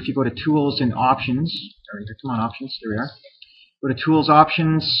Block Editor if you go to Tools and Options. Come on, Options. There we are. Go to Tools,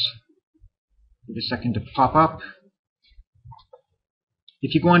 Options. Give it a second to pop up.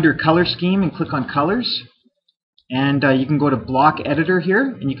 If you go under Color Scheme and click on Colors, and you can go to Block Editor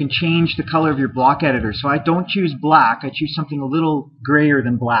here, and you can change the color of your Block Editor. So I don't choose black. I choose something a little grayer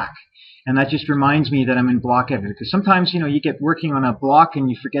than black. And that just reminds me that I'm in Block Editor. Because sometimes, you get working on a block and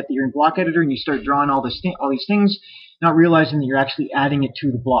you forget that you're in Block Editor and you start drawing all these things, not realizing that you're actually adding it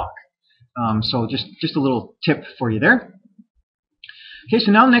to the block. So just a little tip for you there. Okay,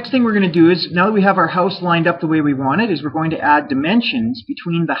 so now the next thing we're going to do is, now that we have our house lined up the way we want it, is we're going to add dimensions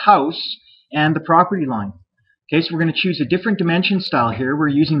between the house and the property line. Okay, so we're going to choose a different dimension style here. We're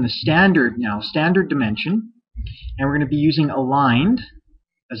using the standard dimension, and we're going to be using aligned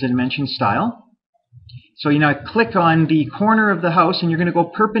as a dimension style. So click on the corner of the house, and you're going to go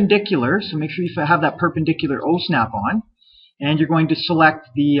perpendicular. So make sure you have that perpendicular O-snap on, and you're going to select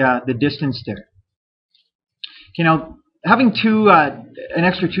the distance there. Okay, now having an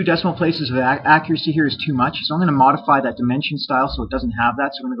extra 2 decimal places of accuracy here is too much, so I'm going to modify that dimension style so it doesn't have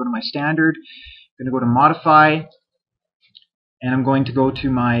that. So I'm going to go to my standard, I'm going to go to modify, and I'm going to go to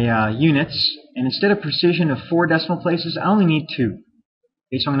my units, and instead of precision of 4 decimal places, I only need 2.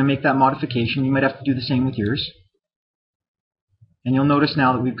 Okay, so I'm going to make that modification. You might have to do the same with yours. And you'll notice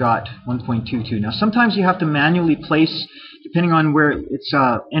now that we've got 1.22. Now sometimes you have to manually place, depending on where it's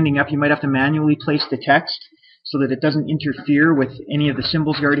ending up, you might have to manually place the text so that it doesn't interfere with any of the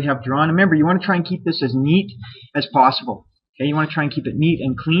symbols you already have drawn. Remember, you want to try and keep this as neat as possible. Okay, you want to try and keep it neat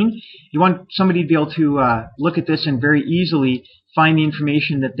and clean. You want somebody to be able to look at this and very easily find the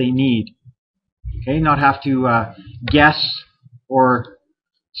information that they need. Okay, not have to guess or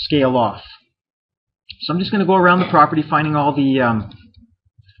scale off. So I'm just going to go around the property finding all the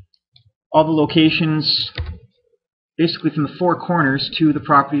locations basically from the 4 corners to the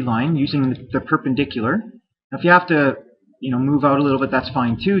property line using the perpendicular. Now if you have to move out a little bit, that's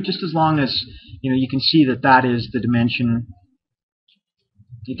fine too, just as long as you can see that that is the dimension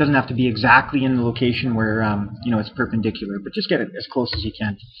It doesn't have to be exactly in the location where you know, it's perpendicular, but just get it as close as you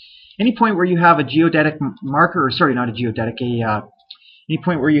can. Any point where you have a geodetic marker, or sorry, not a geodetic, any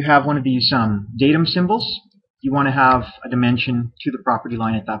point where you have one of these datum symbols, you want to have a dimension to the property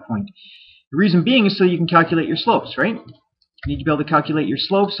line at that point. The reason being is so you can calculate your slopes, right? You need to be able to calculate your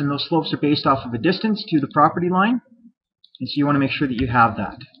slopes, and those slopes are based off of a distance to the property line, and so you want to make sure that you have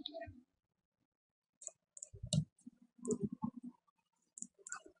that.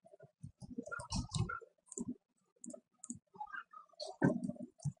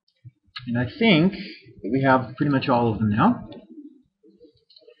 And I think that we have pretty much all of them now.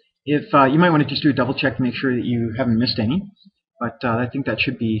 If you might want to just do a double check to make sure that you haven't missed any, but I think that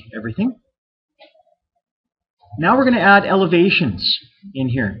should be everything. Now we're going to add elevations in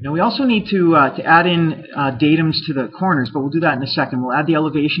here. Now we also need to add in datums to the corners, but we'll do that in a second. We'll add the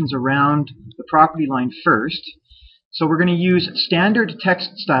elevations around the property line first. So we're going to use standard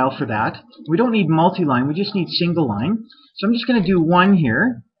text style for that. We don't need multi-line, we just need single line. So I'm just going to do one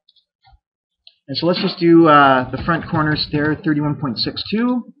here. And so let's just do the front corners there,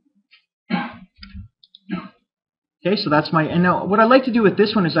 31.62. Okay, so that's my, and now what I like to do with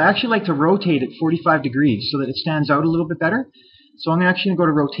this one is I actually like to rotate it 45 degrees so that it stands out a little bit better. So I'm actually going to go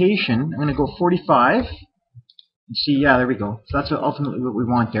to rotation. I'm going to go 45. And see, yeah, there we go. So that's ultimately what we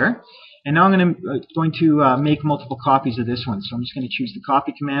want there. And now I'm going to make multiple copies of this one. So I'm just going to choose the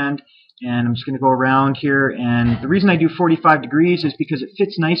copy command, and I'm just going to go around here. And the reason I do 45 degrees is because it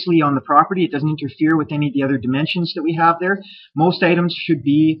fits nicely on the property. It doesn't interfere with any of the other dimensions that we have there. Most items should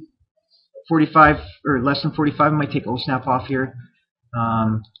be 45 or less than 45. I might take O-snap off here.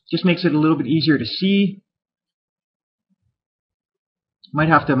 Just makes it a little bit easier to see. Might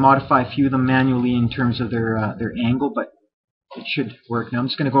have to modify a few of them manually in terms of their angle, but it should work. Now I'm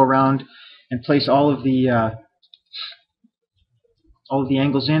just going to go around and place all of the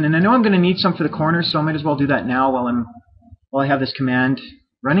angles in, and I know I'm going to need some for the corners, so I might as well do that now while I have this command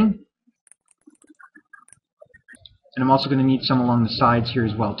running. And I'm also going to need some along the sides here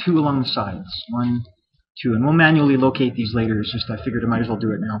as well. 2 along the sides. 1, 2. And we'll manually locate these later. It's just I figured I might as well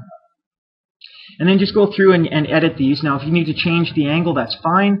do it now. And then just go through and edit these. Now if you need to change the angle, that's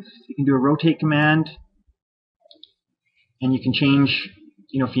fine. You can do a rotate command. And you can change,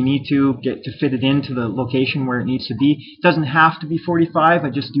 you know, if you need to, to fit it into the location where it needs to be. It doesn't have to be 45. I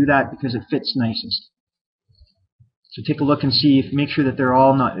just do that because it fits nicest. So take a look and see, make sure that they're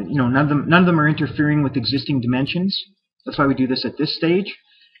all not, you know, none of them are interfering with existing dimensions. That's why we do this at this stage.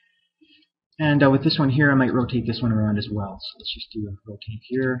 And with this one here, I might rotate this one around as well. So let's just do a rotate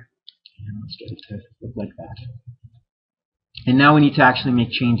here, and let's get it to look like that. And now we need to actually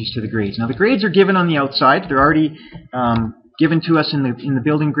make changes to the grades. Now the grades are given on the outside. They're already given to us in the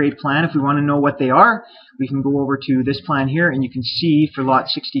building grade plan. If we want to know what they are, we can go over to this plan here, and you can see for lot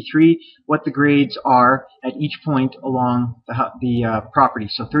 63 what the grades are at each point along the property.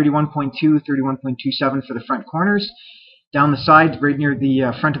 So 31.2, 31.27 for the front corners. Down the side, right near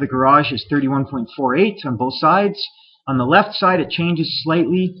the front of the garage, is 31.48 on both sides. On the left side, it changes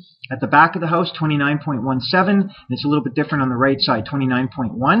slightly. At the back of the house, 29.17, and it's a little bit different on the right side,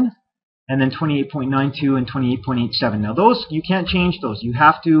 29.1, and then 28.92 and 28.87. Now those, you can't change those. You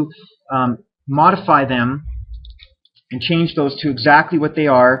have to modify them and change those to exactly what they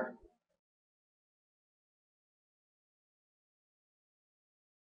are.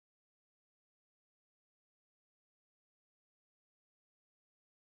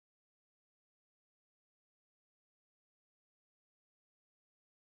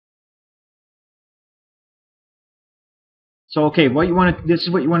 So okay, this is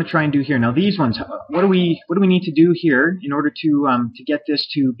what you want to try and do here. Now these ones, what do we need to do here in order to get this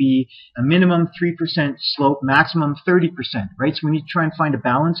to be a minimum 3% slope, maximum 30%, right? So we need to try and find a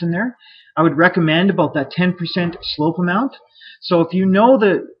balance in there. I would recommend about that 10% slope amount. So if you know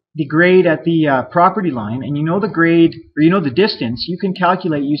the grade at the property line, and you know the grade, or you know the distance, you can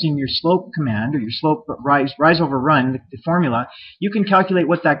calculate using your slope command, or your slope rise over run, the formula. You can calculate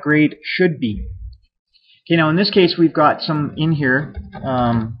what that grade should be. Okay, now in this case we've got some in here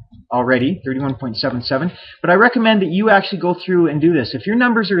already, 31.77, but I recommend that you actually go through and do this. If your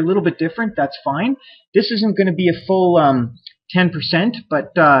numbers are a little bit different, that's fine. This isn't going to be a full 10%,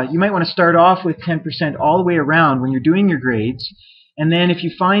 but you might want to start off with 10% all the way around when you're doing your grades, and then if you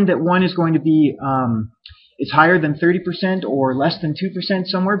find that one is going to be it's higher than 30% or less than 2%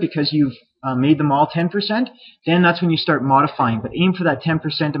 somewhere because you've made them all 10%, then that's when you start modifying, but aim for that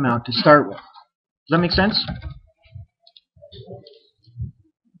 10% amount to start with. Does that make sense?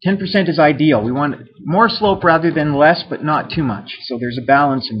 10% is ideal. We want more slope rather than less, but not too much. So there's a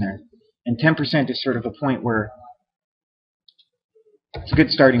balance in there. And 10% is sort of a point where It's a good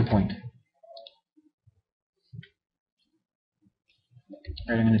starting point.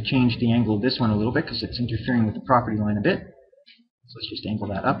 All right, I'm going to change the angle of this one a little bit because it's interfering with the property line a bit. So let's just angle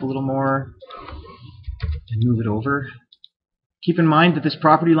that up a little more and move it over. Keep in mind that this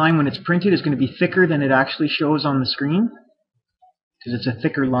property line, when it's printed, is going to be thicker than it actually shows on the screen because it's a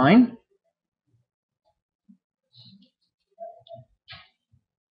thicker line.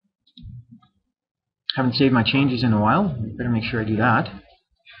 Haven't saved my changes in a while. Better make sure I do that.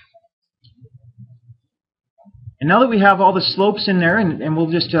 And now that we have all the slopes in there, and we'll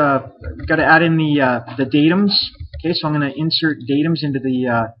just got to add in the datums. Okay, so I'm going to insert datums into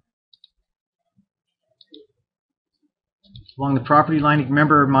the along the property line.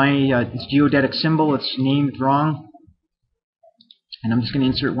 Remember my it's geodetic symbol. It's named wrong, and I'm just going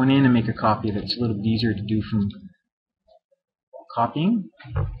to insert one in and make a copy of it. It's a little bit easier to do from copying.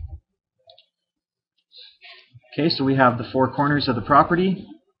 Okay, so we have the four corners of the property.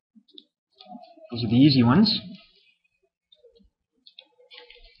 Those are the easy ones.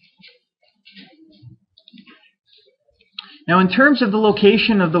 Now, in terms of the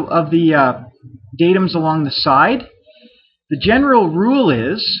location of the datums along the side, the general rule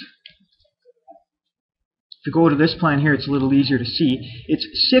is, if you go to this plan here, it's a little easier to see. It's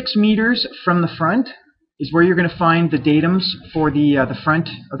 6 meters from the front is where you're going to find the datums for the front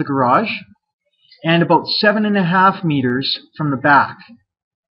of the garage, and about 7.5 meters from the back.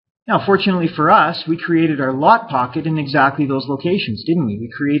 Now, fortunately for us, we created our lot pocket in exactly those locations, didn't we?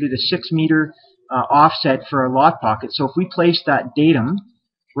 We created a 6 meter offset for our lot pocket. So if we place that datum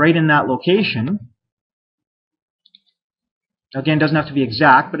right in that location, again, it doesn't have to be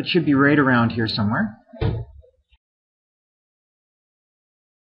exact, but it should be right around here somewhere.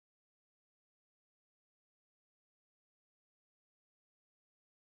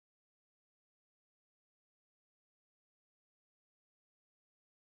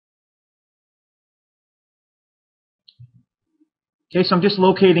 Okay, so I'm just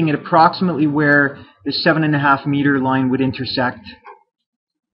locating it approximately where the 7.5 meter line would intersect.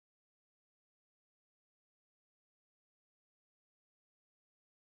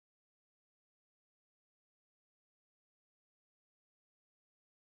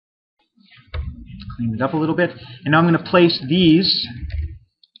 Clean it up a little bit. And now I'm going to place these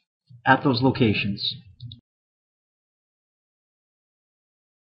at those locations.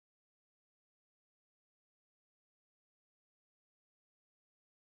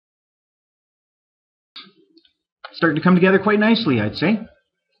 Starting to come together quite nicely, I'd say.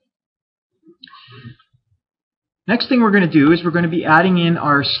 Next thing we're going to do is we're going to be adding in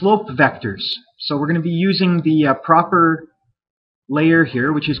our slope vectors. So we're going to be using the proper layer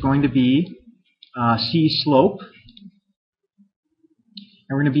here, which is going to be C slope.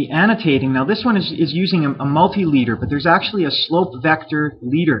 And we're going to be annotating. Now this one is using a multi-leader, but there's actually a slope vector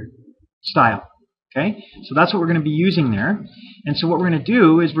leader style. Okay, so that's what we're going to be using there. And so what we're going to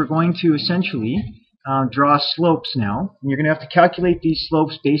do is we're going to essentially draw slopes now. And you're going to have to calculate these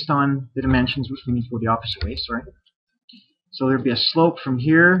slopes based on the dimensions, which we need to go the opposite way, sorry. So there'll be a slope from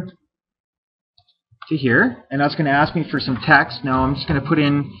here to here, and that's going to ask me for some text. Now I'm just going to put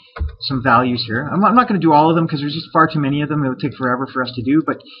in some values here. I'm not going to do all of them because there's just far too many of them. It would take forever for us to do,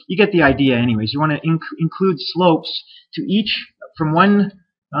 but you get the idea anyways. You want to include slopes to each, from one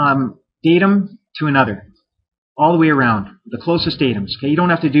datum to another, all the way around, the closest datums. Okay, you don't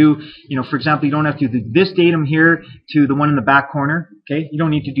have to do, for example, you don't have to do this datum here to the one in the back corner. Okay, you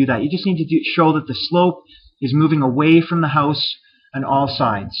don't need to do that. You just need to show that the slope is moving away from the house on all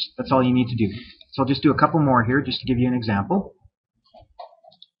sides. That's all you need to do. So I'll just do a couple more here just to give you an example.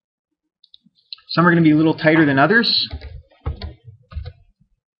 Some are going to be a little tighter than others.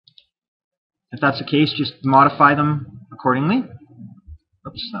 If that's the case, just modify them accordingly.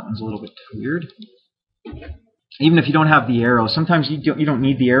 Oops, that one's a little bit weird. Even if you don't have the arrow, sometimes you don't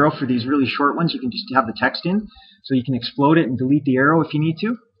need the arrow for these really short ones. You can just have the text in, so you can explode it and delete the arrow if you need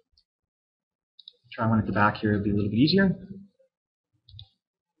to. Try one at the back here, it'll be a little bit easier.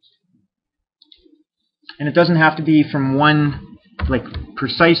 And it doesn't have to be from one, like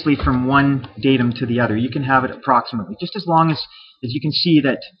precisely from one datum to the other. You can have it approximately, just as long as you can see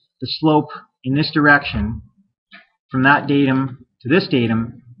that the slope in this direction from that datum to this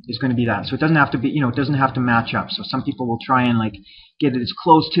datum is going to be that. So it doesn't have to be, it doesn't have to match up. So some people will try and get it as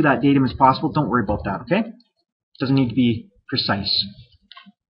close to that datum as possible. Don't worry about that, okay? It doesn't need to be precise.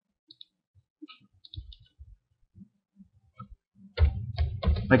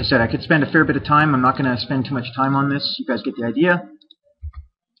 Like I said, I could spend a fair bit of time. I'm not going to spend too much time on this. You guys get the idea.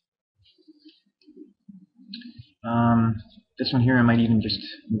 This one here, I might even just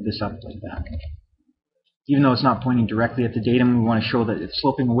move this up like that. even though it's not pointing directly at the datum, we want to show that it's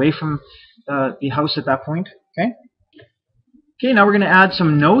sloping away from the house at that point. Okay. Okay, now we're going to add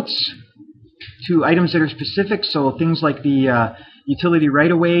some notes to items that are specific, so things like the utility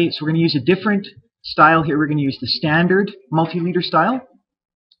right-of-way. So we're going to use a different style here. We're going to use the standard multi-liter style.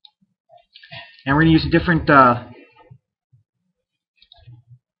 And we're going to use a different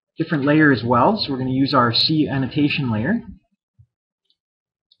layer as well. So we're going to use our C annotation layer.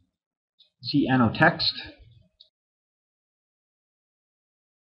 C anno text.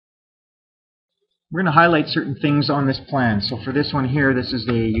 We're going to highlight certain things on this plan. So for this one here, this is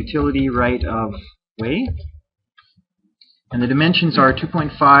the utility right-of-way. And the dimensions are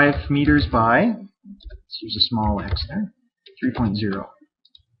 2.5 meters by, let's use a small x there, 3.0.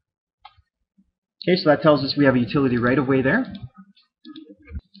 Okay, so that tells us we have a utility right-of-way there.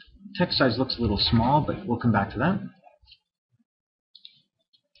 Text size looks a little small, but we'll come back to that.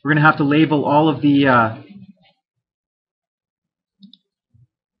 We're going to have to label all of the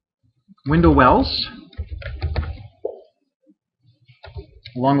window wells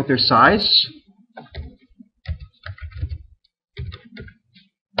along with their size.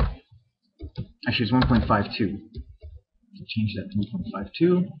 Actually, it's 1.52. Change that to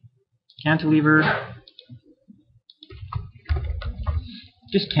 1.52. Cantilever.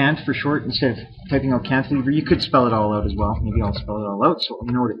 Just cant for short instead of typing out cantilever. You could spell it all out as well. Maybe I'll spell it all out so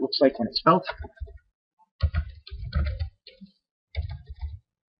you know what it looks like when it's spelled.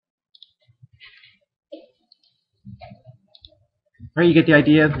 Alright, you get the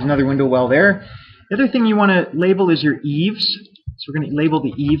idea. There's another window well there. The other thing you want to label is your eaves. So we're going to label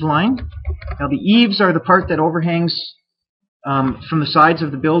the eave line. Now the eaves are the part that overhangs from the sides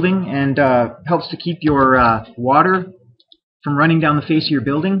of the building and helps to keep your water from running down the face of your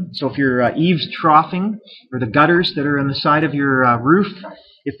building. So if your eaves troughing, or the gutters that are on the side of your roof,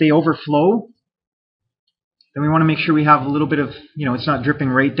 if they overflow, then we want to make sure we have a little bit of, it's not dripping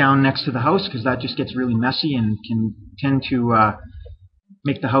right down next to the house, because that just gets really messy and can tend to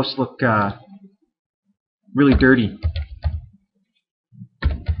make the house look really dirty.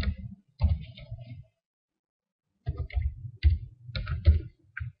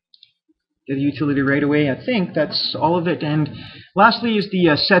 The utility right away, I think that's all of it. And lastly is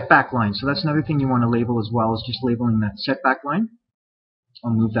the setback line. So that's another thing you want to label as well, is just labeling that setback line.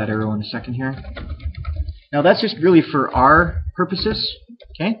 I'll move that arrow in a second here. Now that's just really for our purposes,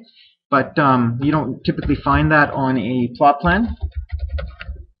 okay? But you don't typically find that on a plot plan.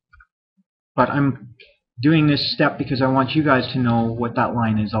 But I'm doing this step because I want you guys to know what that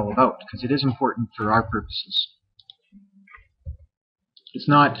line is all about, because it is important for our purposes. It's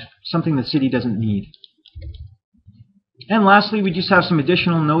not something the city doesn't need. And lastly, we just have some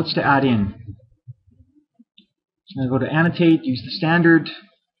additional notes to add in. I'm going to go to annotate, use the standard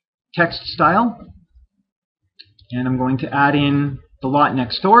text style, and I'm going to add in the lot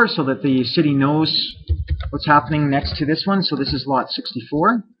next door so that the city knows what's happening next to this one. So this is lot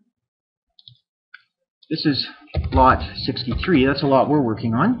 64. This is lot 63. That's a lot we're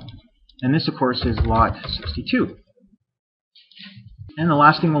working on. And this, of course, is lot 62. And the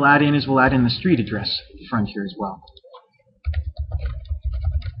last thing we'll add in is we'll add in the street address front here as well.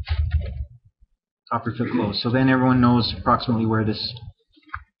 Copperfield Close. So then everyone knows approximately where this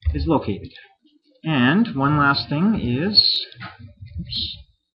is located. And one last thing is, oops.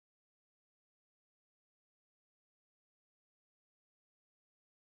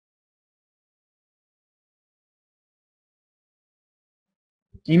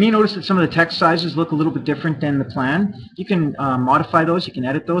 You may notice that some of the text sizes look a little bit different than the plan. You can modify those, you can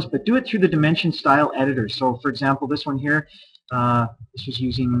edit those, but do it through the dimension style editor. So for example, this one here, this was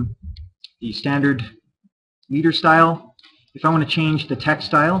using the standard meter style. If I want to change the text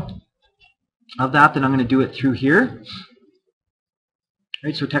style of that, then I'm going to do it through here.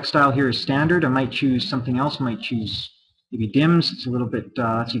 Right, so text style here is standard. I might choose something else. I might choose maybe dims. It's a little bit,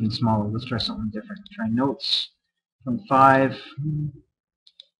 that's even smaller. Let's try something different. Try notes from 5.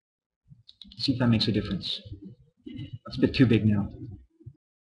 See if that makes a difference. That's a bit too big now.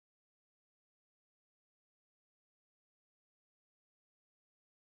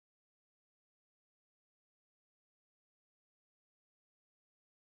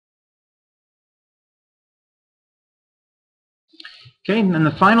 Okay, and then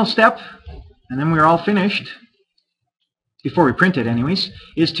the final step, and then we're all finished, before we print it anyways,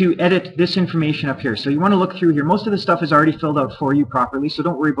 is to edit this information up here. So you want to look through here. Most of the stuff is already filled out for you properly, so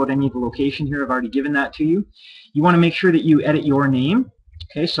don't worry about any of the location here. I've already given that to you. You want to make sure that you edit your name.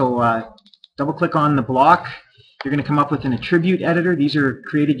 Okay, so double click on the block. You're going to come up with an attribute editor. These are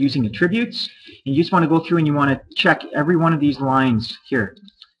created using attributes. And you just want to go through and you want to check every one of these lines here.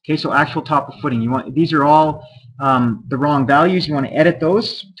 Okay, so actual top of footing. These are all the wrong values. You want to edit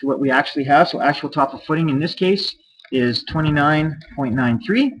those to what we actually have. So actual top of footing in this case is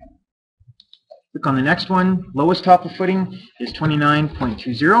 29.93. Click on the next one. Lowest top of footing is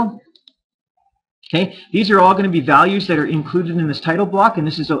 29.20. Okay, these are all going to be values that are included in this title block, and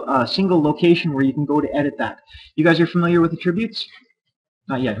this is a single location where you can go to edit that. You guys are familiar with attributes?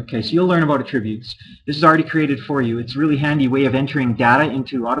 Not yet. Okay, so you'll learn about attributes. This is already created for you. It's a really handy way of entering data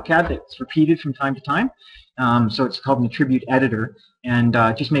into AutoCAD that's repeated from time to time. So it's called an attribute editor, and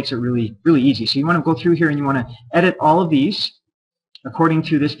it just makes it really, really easy. So you want to go through here and you want to edit all of these according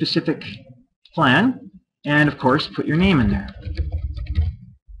to this specific plan, and of course put your name in there.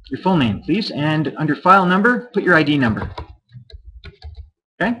 Your full name, please, and under file number, put your ID number.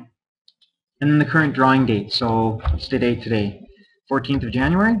 Okay? And then the current drawing date. So what's the date today? 14th of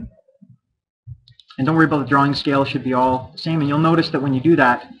January. And don't worry about the drawing scale, it should be all the same. And you'll notice that when you do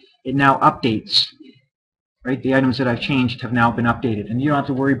that, it now updates. Right? The items that I've changed have now been updated. And you don't have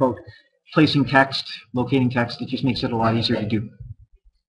to worry about placing text, locating text. It just makes it a lot easier to do.